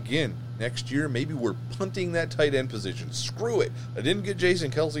 again, next year, maybe we're punting that tight end position. Screw it. I didn't get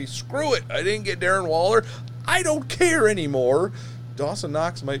Jason Kelce. Screw it. I didn't get Darren Waller. I don't care anymore. Dawson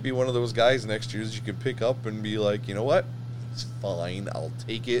Knox might be one of those guys next year that you can pick up and be like, you know what? It's fine. I'll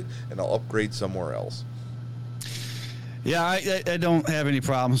take it, and I'll upgrade somewhere else. Yeah, I don't have any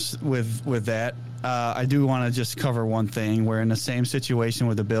problems with that. I do want to just cover one thing. We're in the same situation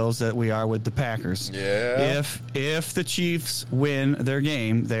with the Bills that we are with the Packers. Yeah. If the Chiefs win their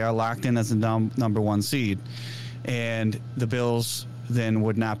game, they are locked in as the number 1 seed, and the Bills then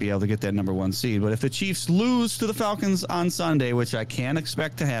would not be able to get that number 1 seed. But if the Chiefs lose to the Falcons on Sunday, which I can't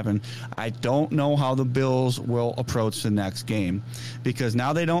expect to happen, I don't know how the Bills will approach the next game, because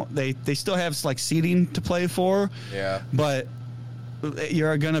now they still have like seeding to play for. Yeah. But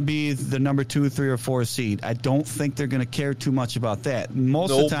you're going to be the number 2, 3, or 4 seed. I don't think they're going to care too much about that.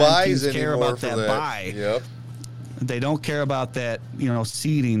 Most of the time, teams care about that bye. Yep. They don't care about that,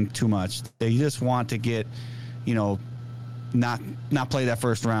 seeding too much. They just want to get, not play that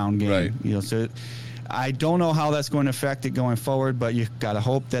first round game. Right. So I don't know how that's going to affect it going forward, but you got to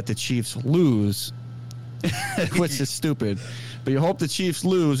hope that the Chiefs lose, which is stupid. But you hope the Chiefs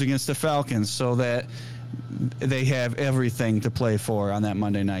lose against the Falcons so that they have everything to play for on that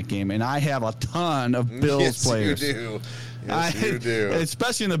Monday night game. And I have a ton of Bills players. You do. Yes, you do.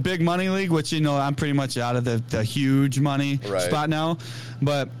 Especially in the big money league, which, I'm pretty much out of the huge money spot now.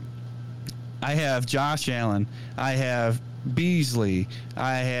 But I have Josh Allen. I have Beasley.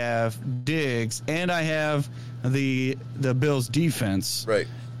 I have Diggs. And I have the Bills defense. Right.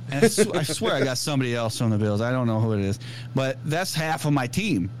 And I swear I got somebody else from the Bills. I don't know who it is. But that's half of my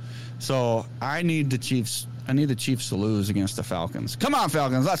team. So I need the Chiefs. I need the Chiefs to lose against the Falcons. Come on,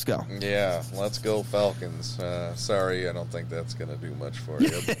 Falcons, let's go. Yeah, let's go Falcons. Sorry, I don't think that's going to do much for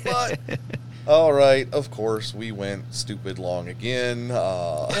you. But, all right, of course, we went stupid long again.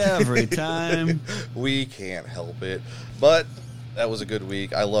 Every time. We can't help it. But that was a good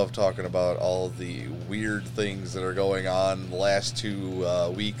week. I love talking about all the weird things that are going on the last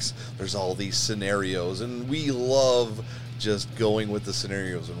 2 weeks. There's all these scenarios, and we love just going with the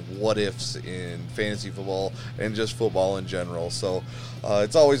scenarios and what ifs in fantasy football and just football in general. So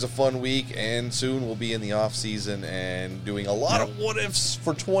it's always a fun week, and soon we'll be in the off season and doing a lot of what ifs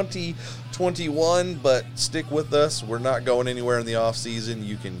for 2021. But stick with us. We're not going anywhere in the off season.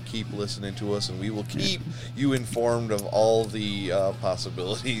 You can keep listening to us, and we will keep you informed of all the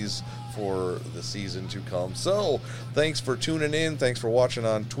possibilities for the season to come. So thanks for tuning in. Thanks for watching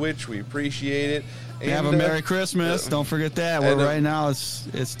on Twitch. We appreciate it. And have a Merry Christmas. Don't forget that. Right now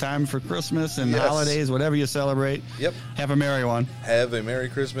it's time for Christmas and holidays, whatever you celebrate. Yep. Have a merry one. Have a Merry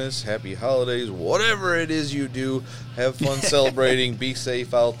Christmas, Happy Holidays, whatever it is you do. Have fun celebrating. Be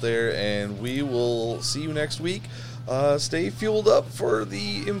safe out there, and we will see you next week. Stay fueled up for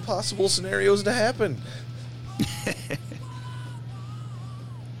the impossible scenarios to happen.